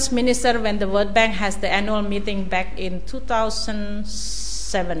finance minister when the World Bank has the annual meeting back in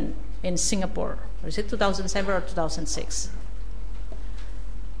 2007 in Singapore. Or is it 2007 or 2006?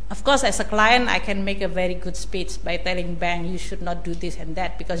 Of course, as a client, I can make a very good speech by telling bank, you should not do this and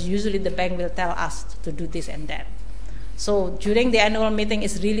that, because usually the bank will tell us to do this and that. So during the annual meeting,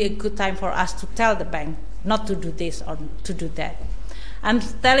 it's really a good time for us to tell the bank not to do this or to do that. I'm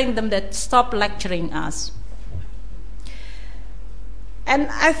telling them that stop lecturing us. And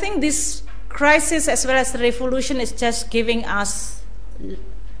I think this crisis as well as the revolution is just giving us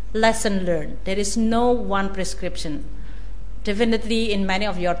lesson learned. There is no one prescription. definitely in many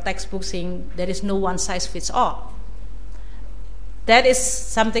of your textbooks saying there is no one size fits all. That is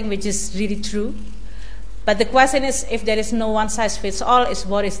something which is really true. But the question is, if there is no one size fits all,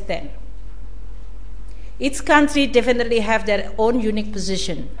 what is then? Each country definitely have their own unique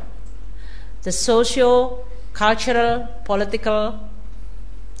position. The social, cultural, political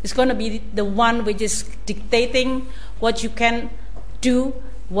is going to be the one which is dictating what you can do,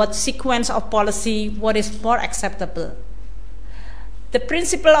 what sequence of policy, what is more acceptable. The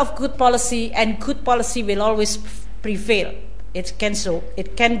principle of good policy, and good policy will always prevail. It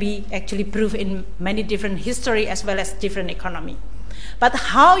can be actually proved in many different history as well as different economy. But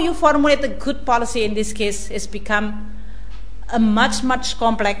how you formulate a good policy in this case has become a much, much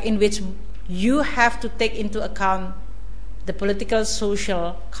complex, in which you have to take into account the political,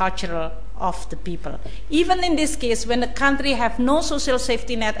 social, cultural of the people. Even in this case, when a country have no social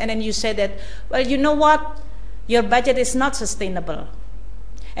safety net, and then you say that, well, you know what, your budget is not sustainable.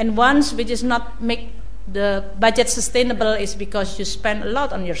 And once which is not make the budget sustainable is because you spend a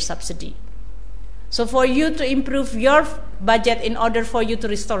lot on your subsidy. So for you to improve your budget in order for you to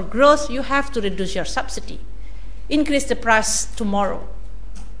restore growth, you have to reduce your subsidy. Increase the price tomorrow.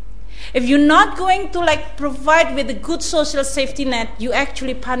 If you're not going to provide with a good social safety net, you're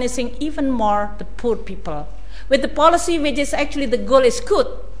actually punishing even more the poor people. With the policy which is actually the goal is good.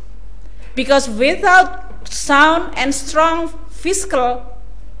 Because without sound and strong fiscal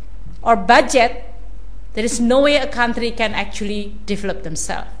or budget, there is no way a country can actually develop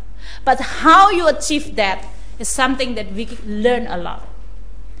themselves. But how you achieve that is something that we learn a lot.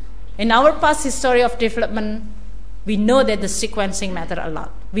 In our past history of development, we know that the sequencing matter a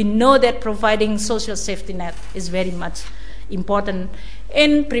lot. We know that providing social safety net is very much important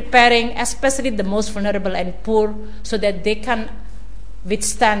in preparing especially the most vulnerable and poor so that they can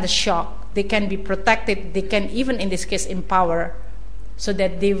withstand the shock, they can be protected, they can even in this case empower, so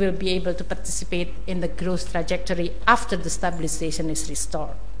that they will be able to participate in the growth trajectory after the stabilization is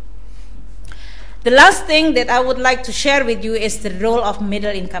restored. The last thing that I would like to share with you is the role of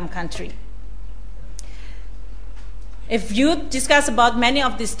middle-income country. If you discuss about many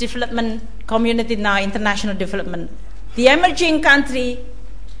of this development community now, international development, the emerging country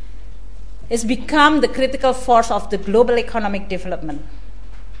has become the critical force of the global economic development.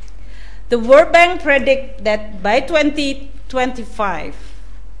 The World Bank predicts that by 2025,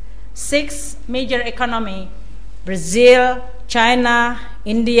 6 major economies, Brazil, China,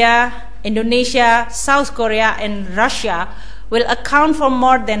 India, Indonesia, South Korea, and Russia, will account for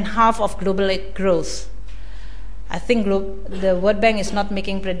more than half of global growth. I think the World Bank is not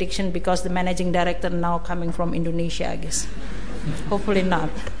making prediction because the managing director now coming from Indonesia, I guess. Hopefully not.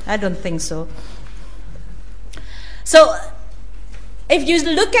 I don't think so. So, if you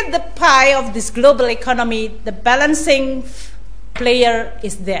look at the pie of this global economy, the balancing player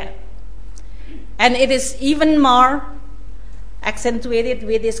is there. And it is even more accentuated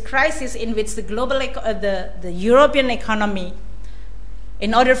with this crisis in which the the European economy,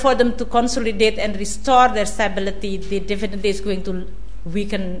 in order for them to consolidate and restore their stability, they definitely is going to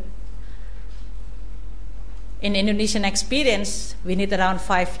weaken. In Indonesian experience, we need around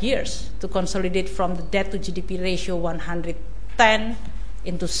 5 years to consolidate from the debt to GDP ratio 110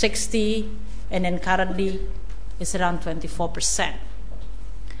 into 60, and then currently it's around 24%.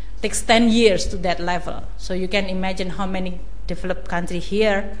 Takes 10 years to that level. So you can imagine how many developed countries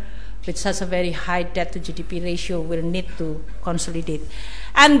here with such a very high debt to GDP ratio will need to consolidate.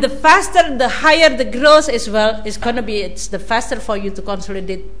 And the faster, the higher the growth as well, it's the faster for you to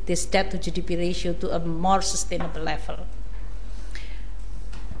consolidate this debt to GDP ratio to a more sustainable level.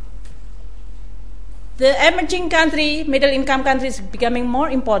 The emerging country, middle income countries is becoming more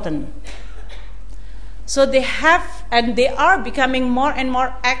important. So they are becoming more and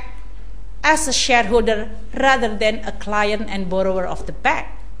more act as a shareholder rather than a client and borrower of the bank.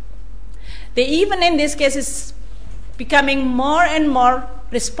 They even in this case is becoming more and more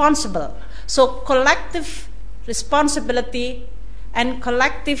responsible. So collective responsibility and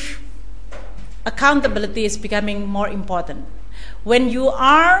collective accountability is becoming more important. When you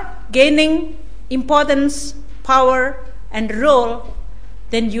are gaining importance, power, and role,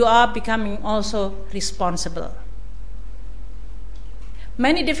 then you are becoming also responsible.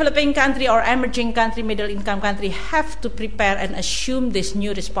 Many developing country or emerging country, middle income country have to prepare and assume this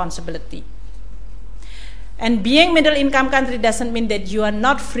new responsibility. And being middle income country doesn't mean that you are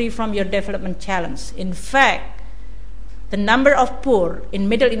not free from your development challenge. In fact, the number of poor in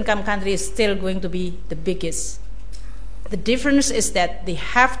middle income countries is still going to be the biggest. The difference is that they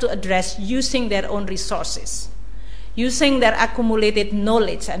have to address using their own resources, using their accumulated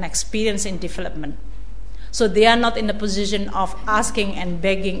knowledge and experience in development. So they are not in the position of asking and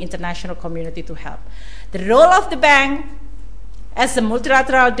begging international community to help. The role of the bank as a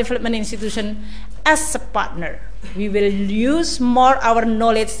multilateral development institution, as a partner, we will use more our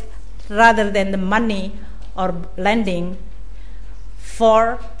knowledge rather than the money or lending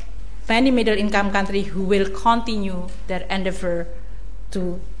for many middle-income countries who will continue their endeavor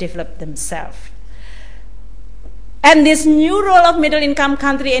to develop themselves. And this new role of middle-income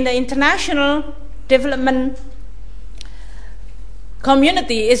country in the international development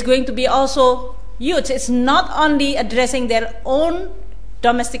community is going to be also huge. It's not only addressing their own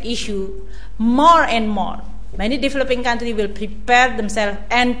domestic issue, more and more. Many developing countries will prepare themselves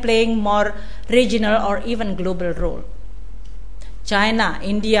and playing more regional or even global role. China,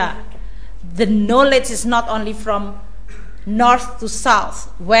 India, the knowledge is not only from north to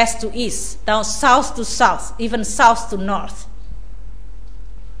south, west to east, now south to south, even south to north.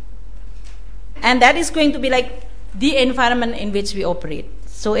 And that is going to be like the environment in which we operate.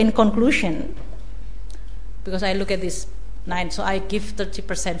 So in conclusion, because I look at this 9, so I give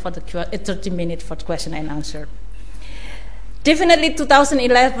 30% for the 30 minutes for question and answer. Definitely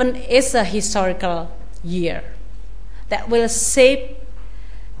 2011 is a historical year that will shape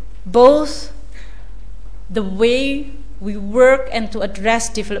both the way we work and to address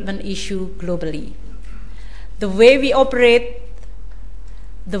development issue globally, the way we operate,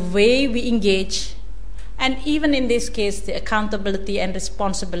 the way we engage, and even in this case, the accountability and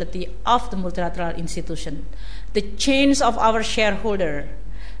responsibility of the multilateral institution, the change of our shareholder,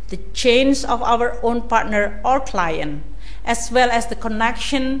 the change of our own partner or client, as well as the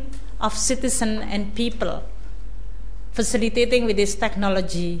connection of citizen and people facilitating with this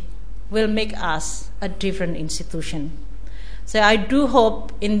technology will make us a different institution. So I do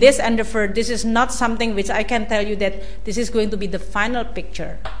hope in this endeavor, this is not something which I can tell you that this is going to be the final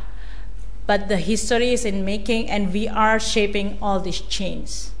picture, but the history is in making and we are shaping all these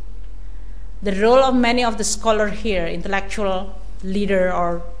change. The role of many of the scholars here, intellectual leader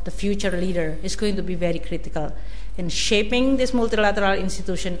or the future leader, is going to be very critical in shaping this multilateral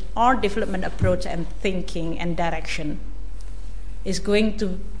institution or development approach and thinking and direction. Is going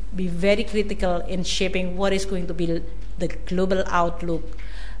to be very critical in shaping what is going to be the global outlook,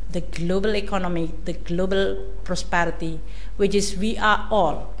 the global economy, the global prosperity, which is we are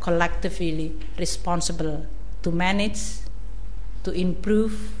all collectively responsible to manage, to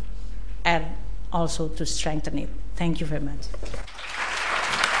improve, and also to strengthen it. Thank you very much.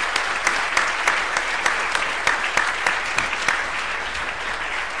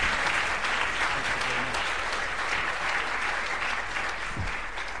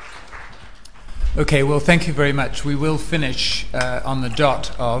 Okay, well, thank you very much. We will finish on the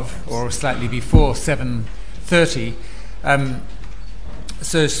dot of, or slightly before, 7:30.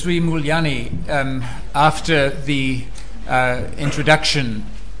 So Sri Mulyani, after the introduction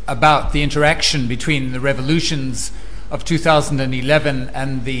about the interaction between the revolutions of 2011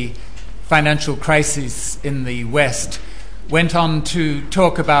 and the financial crisis in the West, went on to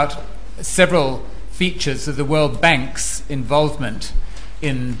talk about several features of the World Bank's involvement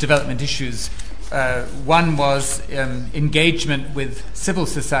in development issues. One was engagement with civil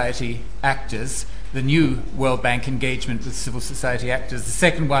society actors, the new World Bank engagement with civil society actors. The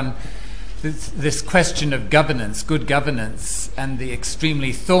second one, this question of governance, good governance, and the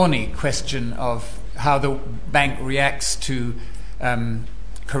extremely thorny question of how the bank reacts to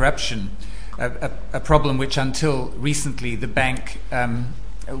corruption, a problem which until recently the bank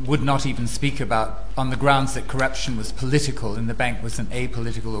would not even speak about on the grounds that corruption was political and the bank was an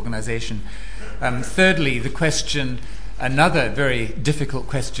apolitical organization. Thirdly, the question, another very difficult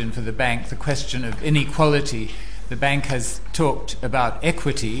question for the bank, the question of inequality. The bank has talked about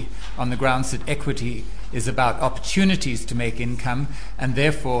equity on the grounds that equity is about opportunities to make income, and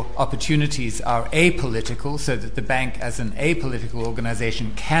therefore opportunities are apolitical, so that the bank as an apolitical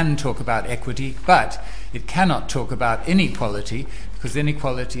organization can talk about equity, but it cannot talk about inequality, because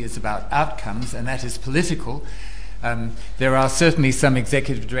inequality is about outcomes, and that is political. There are certainly some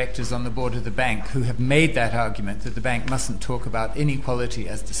executive directors on the board of the bank who have made that argument, that the bank mustn't talk about inequality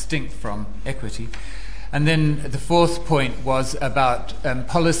as distinct from equity. And then the fourth point was about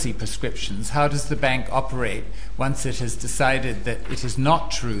policy prescriptions. How does the bank operate once it has decided that it is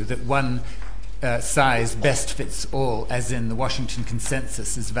not true that one size best fits all, as in the Washington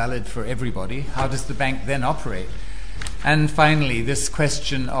Consensus is valid for everybody? How does the bank then operate? And finally, this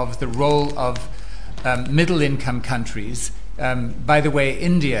question of the role of middle-income countries. By the way,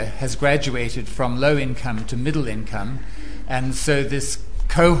 India has graduated from low income to middle income, and so this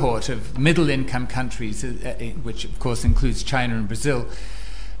cohort of middle-income countries, which of course includes China and Brazil,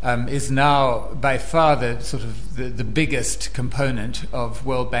 is now by far the biggest component of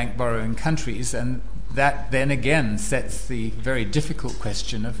World Bank borrowing countries, and that then again sets the very difficult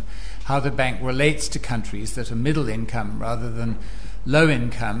question of how the bank relates to countries that are middle income rather than low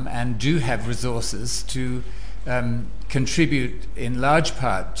income and do have resources to contribute in large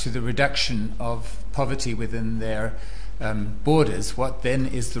part to the reduction of poverty within their borders. What then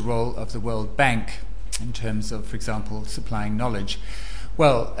is the role of the World Bank in terms of, for example, supplying knowledge?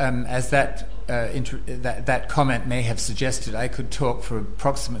 Well, as that comment may have suggested, I could talk for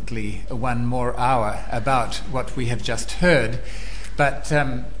approximately 1 more hour about what we have just heard, but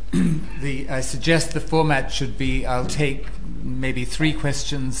I suggest the format should be, I'll take maybe 3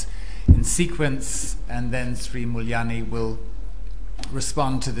 questions in sequence, and then Sri Mulyani will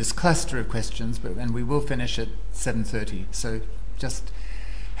respond to this cluster of questions, and we will finish at 7:30, so just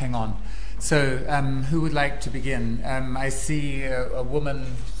hang on. So who would like to begin? I see a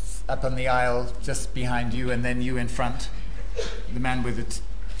woman up on the aisle just behind you, and then you in front, the man with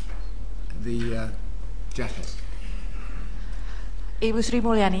the jacket. Ibu Sri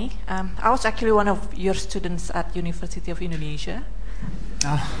Mulyani, I was actually one of your students at University of Indonesia.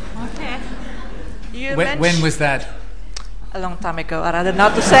 Okay. When was that? A long time ago, I'd rather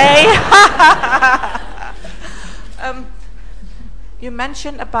not to say. You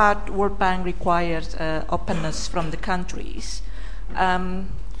mentioned about World Bank requires openness from the countries.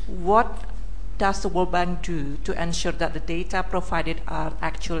 What does the World Bank do to ensure that the data provided are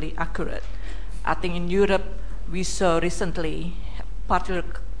actually accurate? I think in Europe, we saw recently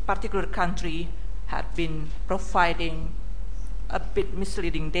particular country had been providing a bit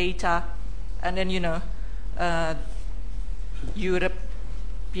misleading data, and then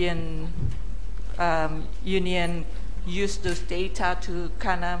European Union use those data to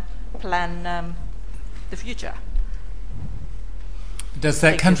kind of plan the future. Does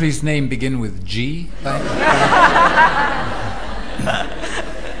that country's name begin with G?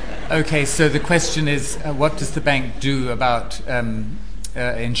 Okay, so the question is, what does the bank do about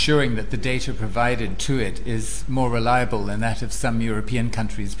ensuring that the data provided to it is more reliable than that of some European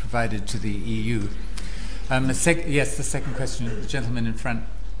countries provided to the EU? Yes, the second question, the gentleman in front.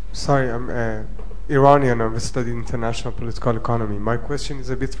 Sorry, I'm Iranian. I've studied international political economy. My question is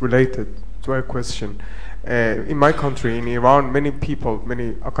a bit related to a question. In my country, in Iran, many people,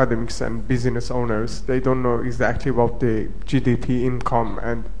 many academics and business owners, they don't know exactly about the GDP income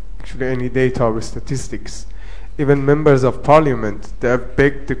and actually any data or statistics. Even members of parliament, they have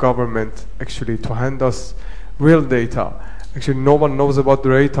begged the government actually to hand us real data. Actually, no one knows about the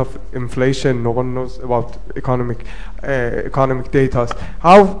rate of inflation. No one knows about economic data.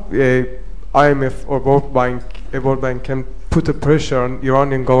 How IMF or World Bank can put a pressure on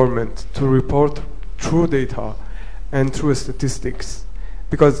Iranian government to report true data and true statistics?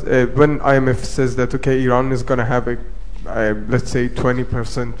 Because when IMF says that, okay, Iran is going to have let's say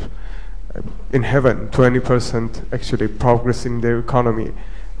 20% in heaven, 20% actually progress in their economy,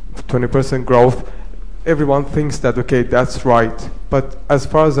 20% growth, everyone thinks that, okay, that's right. But as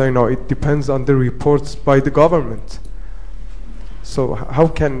far as I know, it depends on the reports by the government. So how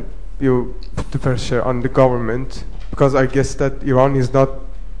can you put the pressure on the government? Because I guess that Iran is not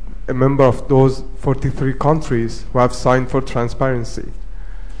a member of those 43 countries who have signed for transparency.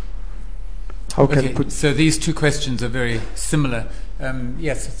 How can okay, so these 2 questions are very similar.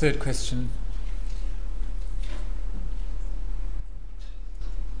 Yes, a third question.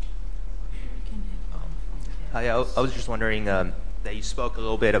 Hi, I was just wondering that you spoke a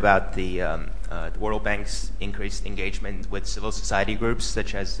little bit about the World Bank's increased engagement with civil society groups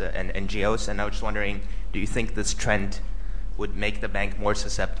such as and NGOs, and I was just wondering, do you think this trend would make the bank more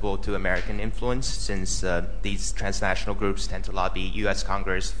susceptible to American influence, since these transnational groups tend to lobby U.S.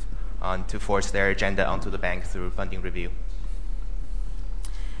 Congress to force their agenda onto the bank through funding review?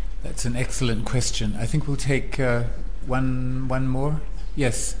 That's an excellent question. I think we'll take one more.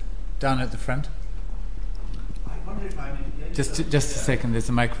 Yes, down at the front. Just a second, there's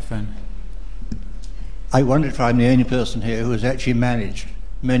a microphone. I wonder if I'm the only person here who has actually managed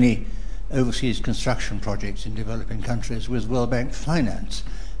many overseas construction projects in developing countries with World Bank finance.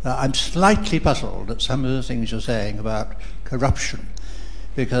 I'm slightly puzzled at some of the things you're saying about corruption,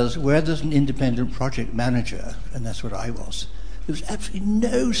 because where there's an independent project manager, and that's what I was, there was absolutely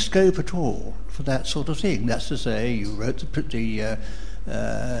no scope at all for that sort of thing. That's to say, you wrote the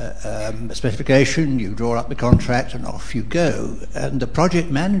specification, you draw up the contract, and off you go. And the project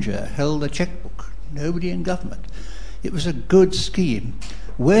manager held a checkbook, nobody in government. It was a good scheme.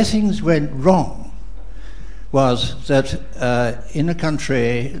 Where things went wrong was that in a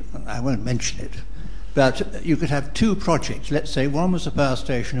country, I won't mention it, but you could have two projects. Let's say one was a power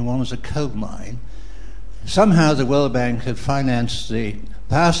station and one was a coal mine. Somehow the World Bank had financed the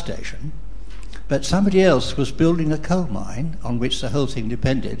power station, but somebody else was building a coal mine on which the whole thing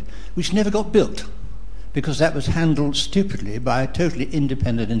depended, which never got built, because that was handled stupidly by a totally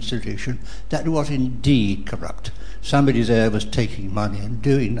independent institution that was indeed corrupt. Somebody there was taking money and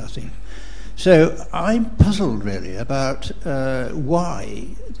doing nothing. So I'm puzzled really about why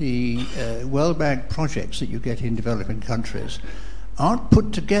the World Bank projects that you get in developing countries aren't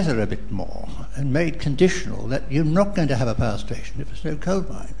put together a bit more and made conditional that you're not going to have a power station if there's no coal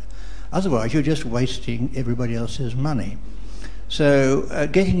mine. Otherwise you're just wasting everybody else's money. So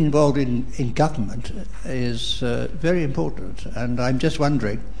getting involved in government is very important, and I'm just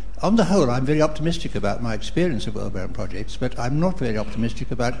wondering, on the whole I'm very optimistic about my experience of World Bank projects, but I'm not very optimistic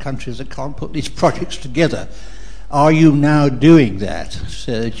about countries that can't put these projects together. Are you now doing that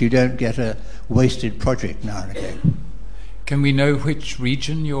so that you don't get a wasted project now and again? Can we know which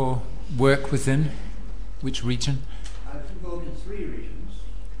region your work was in? Which region? I was involved in three regions,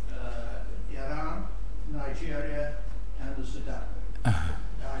 Iran, Nigeria, and the Sudan.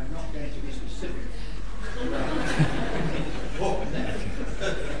 I'm not going to be specific.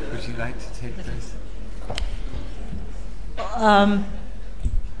 Would you like to take this?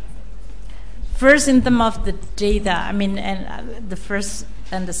 First, in terms of the data, I mean, and the first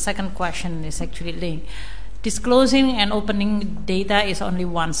and the second question is actually linked. Disclosing and opening data is only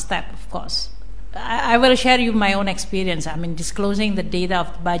one step, of course. I will share you my own experience. I mean, disclosing the data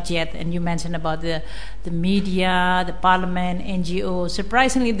of the budget, and you mentioned about the media, the parliament, NGO.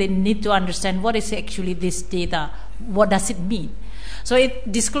 Surprisingly, they need to understand what is actually this data. What does it mean? So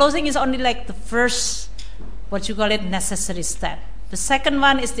disclosing is only like the first, what you call it, necessary step. The second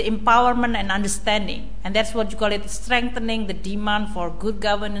one is the empowerment and understanding, and that's what you call it, strengthening the demand for good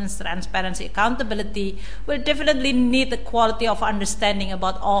governance, transparency, accountability. Will definitely need the quality of understanding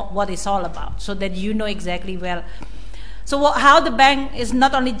about what it's all about, so that you know exactly well. So how the bank is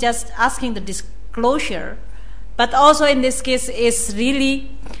not only just asking the disclosure, but also in this case is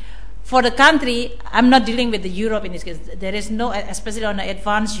really for the country. I'm not dealing with the Europe in this case. There is no, especially on the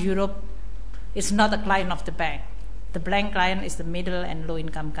advanced Europe, it's not a client of the bank. The blank client is the middle and low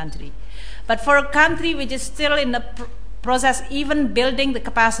income country. But for a country which is still in the process, even building the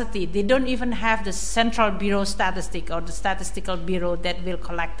capacity, they don't even have the central bureau statistic or the statistical bureau that will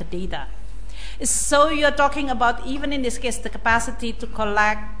collect the data. So you're talking about, even in this case, the capacity to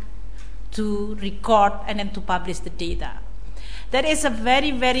collect, to record, and then to publish the data. That is a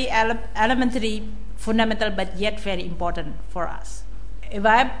very, very elementary, fundamental, but yet very important for us. If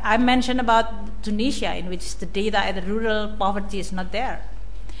I mentioned about Tunisia, in which the data at the rural poverty is not there.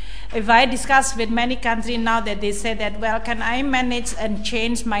 If I discuss with many countries now that they say that, well, can I manage and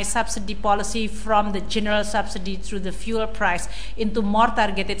change my subsidy policy from the general subsidy through the fuel price into more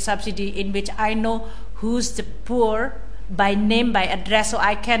targeted subsidy, in which I know who's the poor by name, by address, so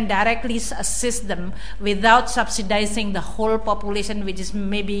I can directly assist them without subsidizing the whole population, which is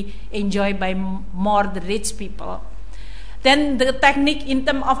maybe enjoyed by more the rich people. Then the technique in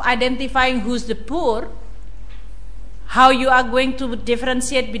terms of identifying who's the poor, how you are going to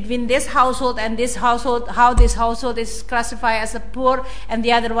differentiate between this household and this household, how this household is classified as a poor and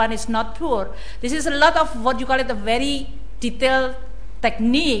the other one is not poor. This is a lot of what you call it a very detailed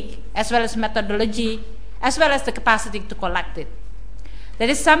technique, as well as methodology, as well as the capacity to collect it. That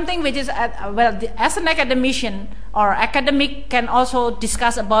is something which is, as an academician or academic can also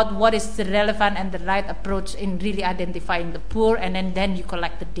discuss about what is the relevant and the right approach in really identifying the poor, and then you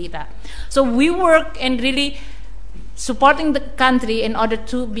collect the data. So we work in really supporting the country in order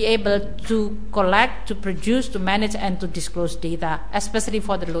to be able to collect, to produce, to manage, and to disclose data, especially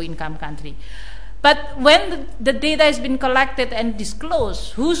for the low-income country. But when the data has been collected and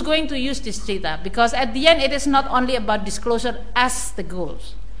disclosed, who's going to use this data? Because at the end, it is not only about disclosure as the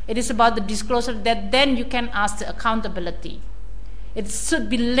goals. It is about the disclosure that then you can ask the accountability. It should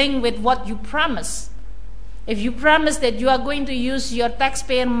be linked with what you promise. If you promise that you are going to use your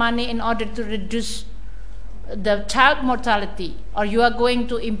taxpayer money in order to reduce the child mortality, or you are going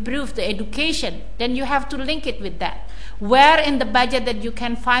to improve the education, then you have to link it with that. Where in the budget that you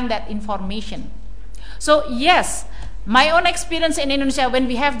can find that information? So yes, my own experience in Indonesia, when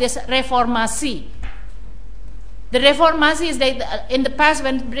we have this reformasi, the reformasi is that in the past,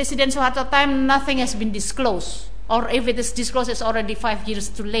 when President Soeharto time, nothing has been disclosed, or if it is disclosed, it's already 5 years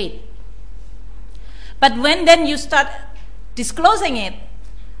too late. But when then you start disclosing it,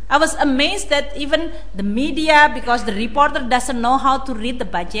 I was amazed that even the media, because the reporter doesn't know how to read the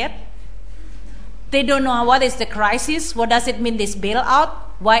budget, they don't know what is the crisis, what does it mean, this bailout.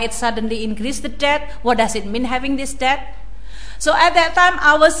 why it suddenly increased the debt, what does it mean having this debt. So at that time,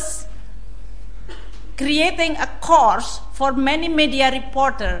 I was creating a course for many media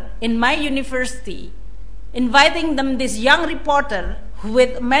reporters in my university, inviting them, this young reporter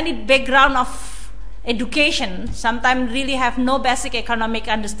with many background of education, sometimes really have no basic economic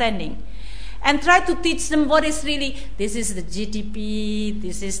understanding, and try to teach them what is really, this is the GDP,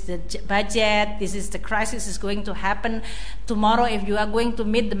 this is the budget, this is the crisis is going to happen. Tomorrow, if you are going to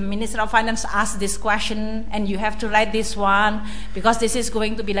meet the Minister of Finance, ask this question, and you have to write this one, because this is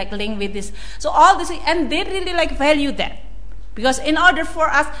going to be like linked with this. So all this, and they really like value that. Because in order for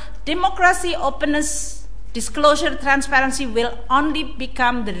us, democracy, openness, disclosure, transparency will only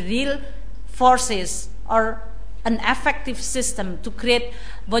become the real forces or an effective system to create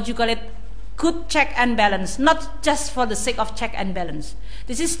what you call it good check and balance, not just for the sake of check and balance.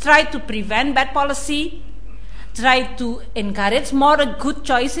 This is try to prevent bad policy, try to encourage more good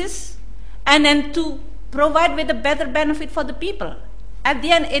choices, and then to provide with a better benefit for the people. At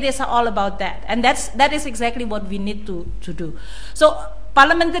the end, it is all about that. And that is exactly what we need to do. So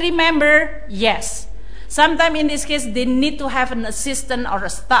parliamentary member, yes. Sometimes in this case, they need to have an assistant or a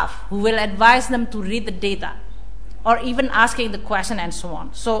staff who will advise them to read the data, or even asking the question and so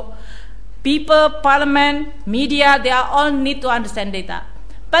on. So people, parliament, media, they all need to understand data.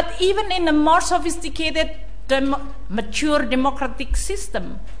 But even in a more sophisticated, mature democratic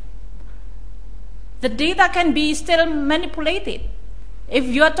system, the data can be still manipulated. If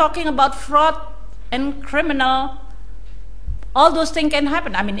you are talking about fraud and criminal, all those things can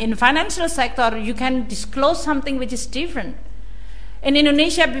happen. I mean, in the financial sector, you can disclose something which is different. In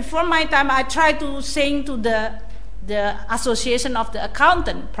Indonesia, before my time, I tried to sing to the association of the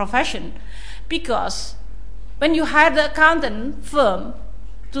accountant profession, because when you hire the accountant firm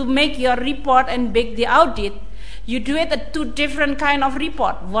to make your report and make the audit, you do it at two different kind of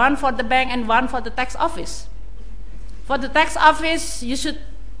report, one for the bank and one for the tax office. For the tax office, you should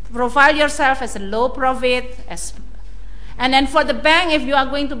profile yourself as a low profit, and then for the bank, if you are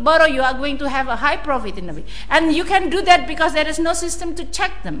going to borrow, you are going to have a high profit in a way. And you can do that because there is no system to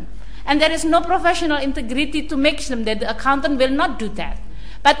check them. And there is no professional integrity to make them that the accountant will not do that.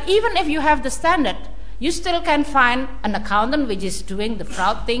 But even if you have the standard, you still can find an accountant which is doing the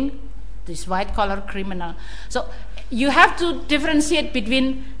fraud thing, this white-collar criminal. So you have to differentiate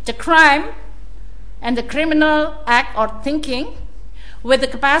between the crime and the criminal act or thinking with the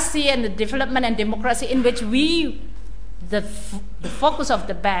capacity and the development and democracy in which the focus of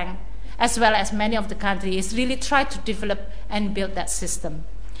the bank, as well as many of the countries, is really try to develop and build that system.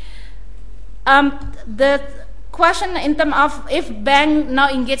 The question in terms of if bank now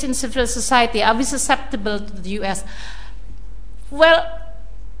engage in civil society, are we susceptible to the U.S.? Well,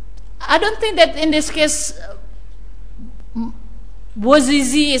 I don't think that in this case,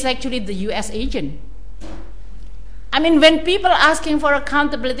 Wozizi is actually the U.S. agent. I mean, when people are asking for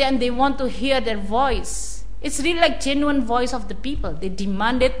accountability and they want to hear their voice, it's really like genuine voice of the people. They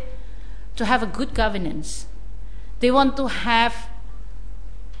demanded to have a good governance. They want to have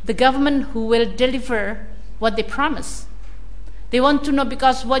the government who will deliver what they promise. They want to know,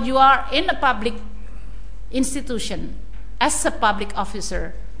 because what you are in a public institution, as a public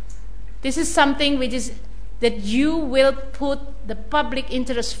officer, this is something which is that you will put the public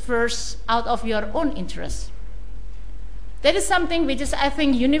interest first out of your own interest. That is something which is, I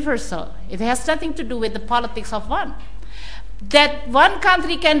think, universal. It has nothing to do with the politics of one. That one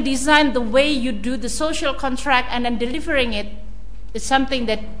country can design the way you do the social contract and then delivering it is something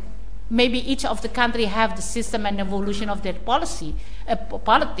that maybe each of the country have the system and evolution of their policy,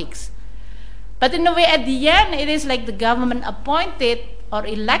 politics. But in a way, at the end, it is like the government appointed or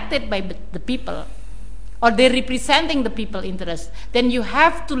elected by the people, or they're representing the people interest. Then you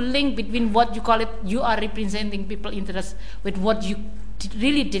have to link between what you call it, you are representing people interest, with what you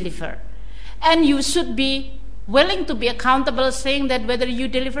really deliver. And you should be willing to be accountable, saying that whether you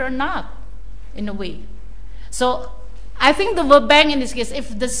deliver or not, in a way. So I think the World Bank in this case,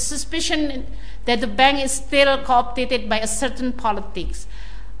 if the suspicion that the bank is still co-opted by a certain politics,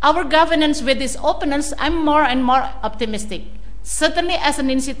 our governance with this openness, I'm more and more optimistic. Certainly as an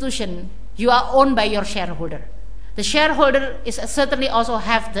institution, you are owned by your shareholder. The shareholder is certainly also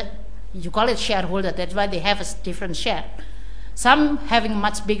have the, you call it shareholder, that's why they have a different share. Some having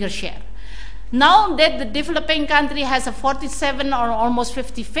much bigger share. Now that the developing country has a 47 or almost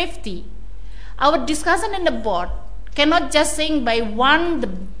 50-50, our discussion in the board cannot just sing by one, the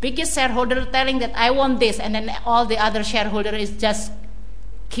biggest shareholder telling that I want this, and then all the other shareholder is just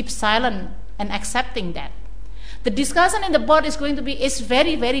keep silent and accepting that. The discussion in the board is going to be, is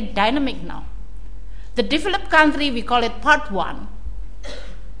very, very dynamic now. The developed country, we call it part one.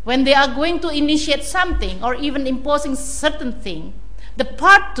 when they are going to initiate something or even imposing certain thing, the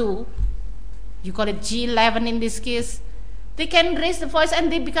part 2, you call it G11 in this case, they can raise the voice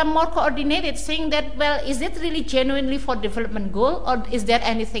and they become more coordinated, saying that, well, is it really genuinely for development goal, or is there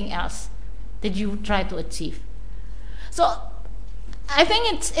anything else that you try to achieve? So I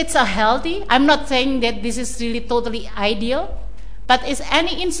think it's a healthy, I'm not saying that this is really totally ideal, but as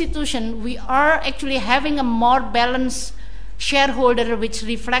any institution, we are actually having a more balanced shareholder which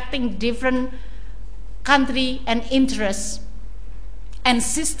reflecting different country and interests and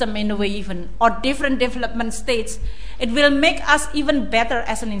system in a way even, or different development states. It will make us even better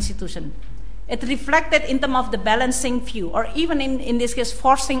as an institution. It reflected in terms of the balancing view, or even in this case,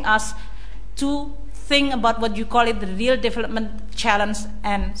 forcing us to think about what you call it the real development challenge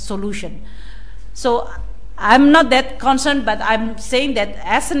and solution. So I'm not that concerned, but I'm saying that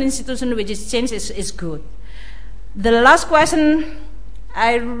as an institution which is changed is good. The last question,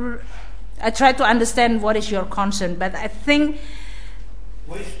 I try to understand what is your concern, but I think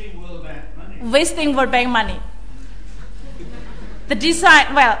Wasting World Bank money. Wasting World Bank money. The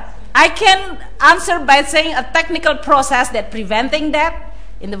design, well, I can answer by saying a technical process that preventing that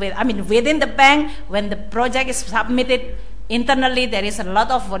in the way, I mean, within the bank, when the project is submitted internally, there is a lot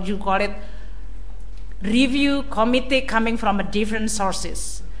of what you call it review committee coming from different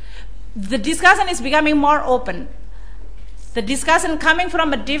sources. The discussion is becoming more open. The discussion coming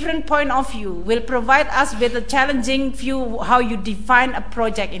from a different point of view will provide us with a challenging view how you define a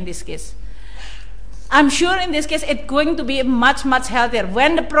project in this case. I'm sure in this case it's going to be much, much healthier.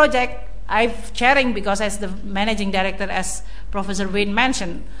 When the project, I'm chairing because as the managing director, as Professor Wayne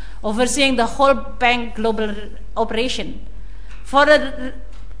mentioned, overseeing the whole bank global operation. For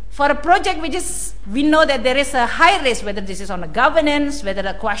a project which is, we know that there is a high risk, whether this is on a governance, whether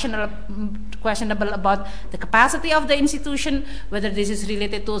a questionable about the capacity of the institution, whether this is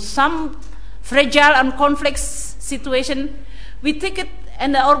related to some fragile and conflict situation, we take it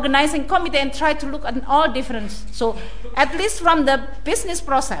in the organizing committee and try to look at all different. So at least from the business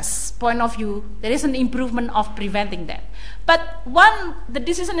process point of view, there is an improvement of preventing that. But the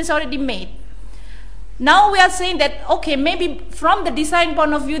decision is already made. Now we are saying that, okay, maybe from the design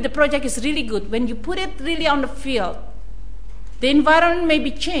point of view, the project is really good. When you put it really on the field, the environment may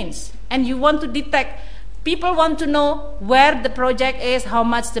be changed, and you want to detect, people want to know where the project is, how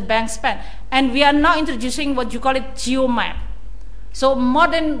much the bank spent. And we are now introducing what you call it geomap. So more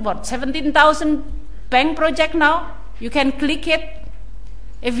than, 17,000 bank project now, you can click it.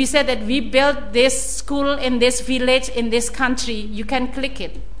 If we say that we built this school in this village, in this country, you can click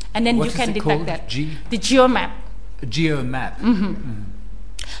it. And then you can detect that. The geomap. Geomap. Mm-hmm. Mm-hmm.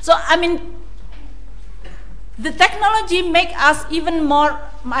 So, I mean, the technology makes us even more,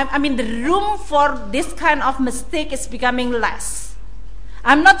 I mean, the room for this kind of mistake is becoming less.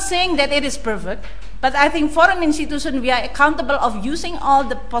 I'm not saying that it is perfect, but I think for an institution, we are accountable of using all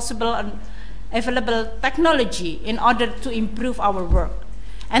the possible and available technology in order to improve our work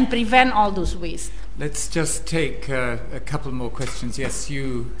and prevent all those wastes. Let's just take a couple more questions. Yes,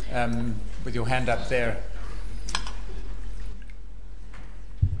 you with your hand up there.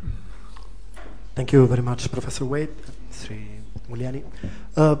 Thank you very much, Professor Wade, Sri Mulyani.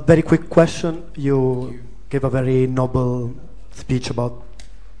 Very quick question. You gave a very noble speech about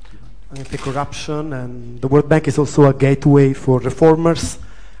anti-corruption, and the World Bank is also a gateway for reformers.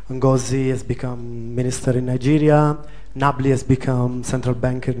 Ngozi has become minister in Nigeria. Nabli has become central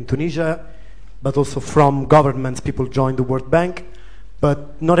banker in Tunisia. But also from governments, people join the World Bank.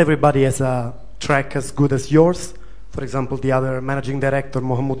 But not everybody has a track as good as yours. For example, the other managing director,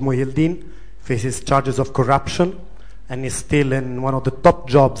 Mohammed Mohieldin, faces charges of corruption and is still in one of the top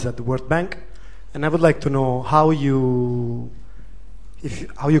jobs at the World Bank. And I would like to know how you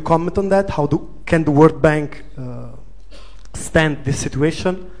comment on that. Can the World Bank stand this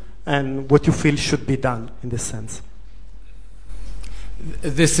situation, and what you feel should be done in this sense?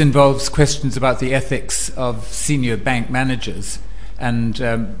 This involves questions about the ethics of senior bank managers and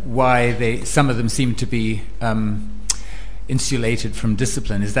why some of them seem to be insulated from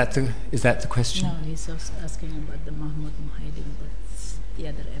discipline. Is that the question? No, he's also asking about the Mahmoud Mohieldin, the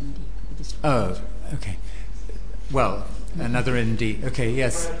other MD. Oh, okay. Well, another MD. Okay,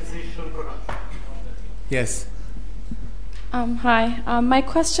 yes. Yes. Hi. My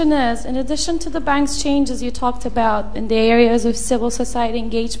question is, in addition to the bank's changes you talked about in the areas of civil society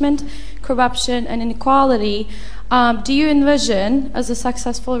engagement, corruption, and inequality, do you envision, as a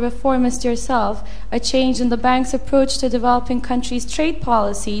successful reformist yourself, a change in the bank's approach to developing countries' trade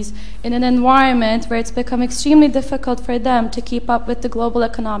policies in an environment where it's become extremely difficult for them to keep up with the global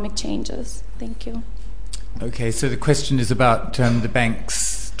economic changes? Thank you. Okay, so the question is about the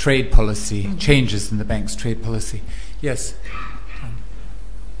bank's trade policy, changes in the bank's trade policy. Yes.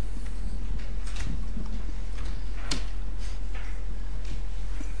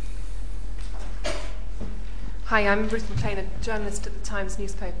 Hi, I'm Ruth McLean, a journalist at the Times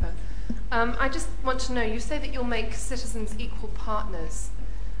newspaper. I just want to know, you say that you'll make citizens equal partners,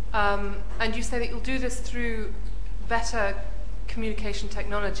 and you say that you'll do this through better communication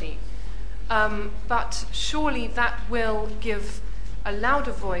technology, but surely that will give a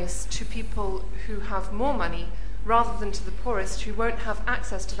louder voice to people who have more money rather than to the poorest who won't have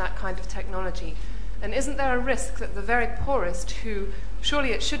access to that kind of technology. And isn't there a risk that the very poorest, who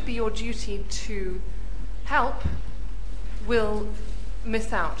surely it should be your duty to help, will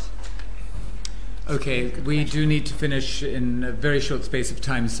miss out? Okay, we do need to finish in a very short space of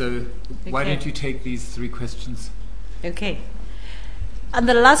time, so why don't you take these 3 questions? Okay. And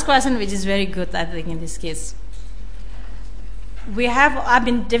the last question, which is very good, I think, in this case. We have,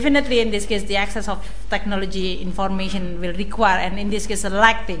 definitely in this case, the access of technology, information will require, and in this case, a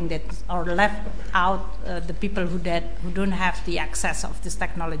lacking that, or left out the people who don't have the access of this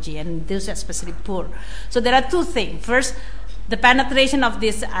technology, and those are especially poor. So there are 2 things. First, the penetration of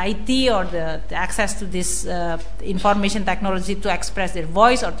this IT or the access to this information technology to express their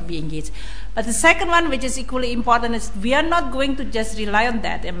voice or to be engaged. But the second one, which is equally important, is we are not going to just rely on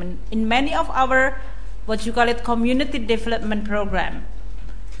that. I mean, in many of our, what you call it, community development program,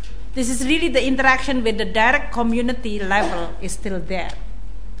 this is really the interaction with the direct community level is still there.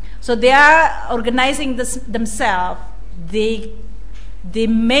 So they are organizing themselves. They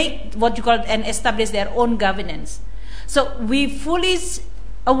make what you call it and establish their own governance. So we fully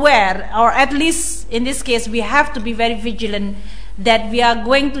aware, or at least in this case, we have to be very vigilant that we are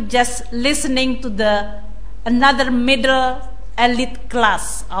going to just listening to another middle elite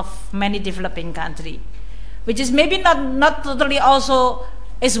class of many developing countries, which is maybe not totally also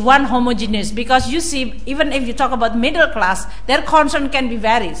is one homogeneous, because you see, even if you talk about middle class, their concern can be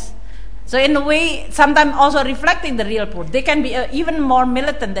varies. So in a way, sometimes also reflecting the real poor. They can be even more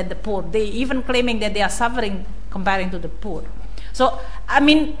militant than the poor. They even claiming that they are suffering comparing to the poor. So,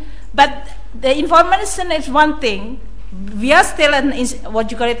 but the information is one thing. We are still in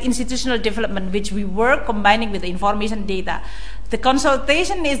what you call it institutional development, which we work combining with the information data. The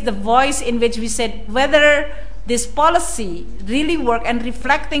consultation is the voice in which we said whether this policy really work and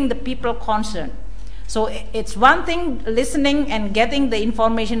reflecting the people concerned. So it's one thing listening and getting the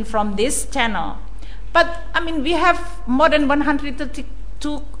information from this channel. But we have more than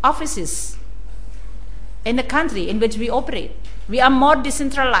 132 offices in the country in which we operate. We are more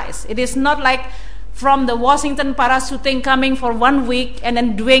decentralized. It is not like from the Washington parachuting coming for 1 week and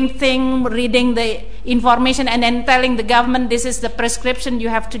then doing thing, reading the information and then telling the government this is the prescription, you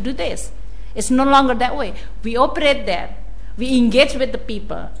have to do this. It's no longer that way. We operate there. We engage with the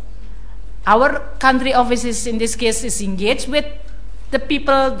people. Our country offices in this case is engaged with the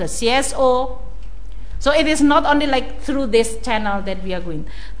people, the CSO. So it is not only like through this channel that we are going.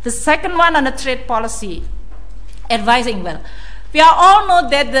 The second one on the trade policy, advising well. We all know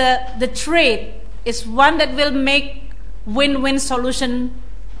that the trade is one that will make win-win solution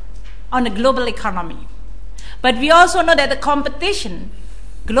on the global economy. But we also know that the competition,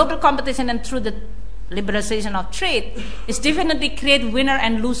 global competition and through the liberalization of trade is definitely create winner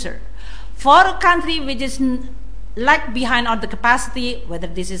and loser. For a country which is lag behind on the capacity, whether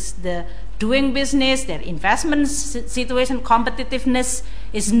this is the doing business, their investment situation, competitiveness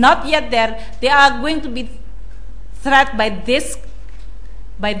is not yet there, they are going to be threatened by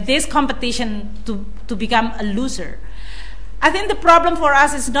this competition to become a loser. I think the problem for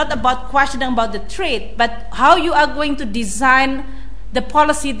us is not about questioning about the trade, but how you are going to design the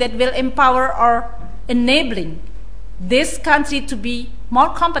policy that will empower or enabling this country to be more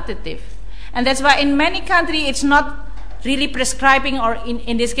competitive. And that's why in many countries it's not really prescribing or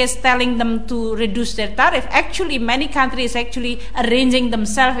in this case telling them to reduce their tariff. Actually, many countries actually arranging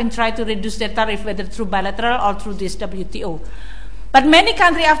themselves and try to reduce their tariff, whether through bilateral or through this WTO. But many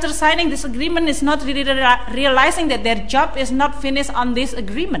countries after signing this agreement is not really realizing that their job is not finished on this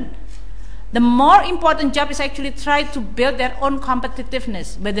agreement. The more important job is actually try to build their own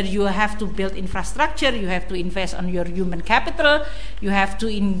competitiveness, whether you have to build infrastructure, you have to invest on your human capital, you have to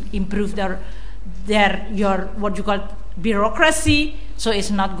improve your what you call bureaucracy, so it's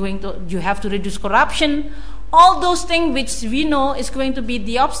not going to, you have to reduce corruption. All those things which we know is going to be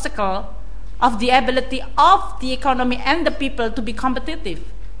the obstacle of the ability of the economy and the people to be competitive,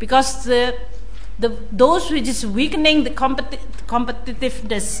 because those which is weakening the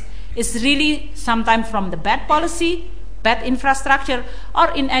competitiveness is really sometimes from the bad policy, bad infrastructure,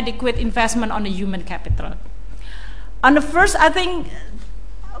 or inadequate investment on the human capital. On the first, I think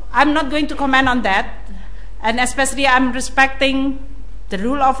I'm not going to comment on that, and especially I'm respecting the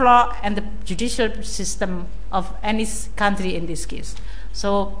rule of law and the judicial system of any country in this case.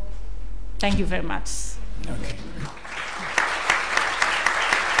 So, thank you very much. Okay.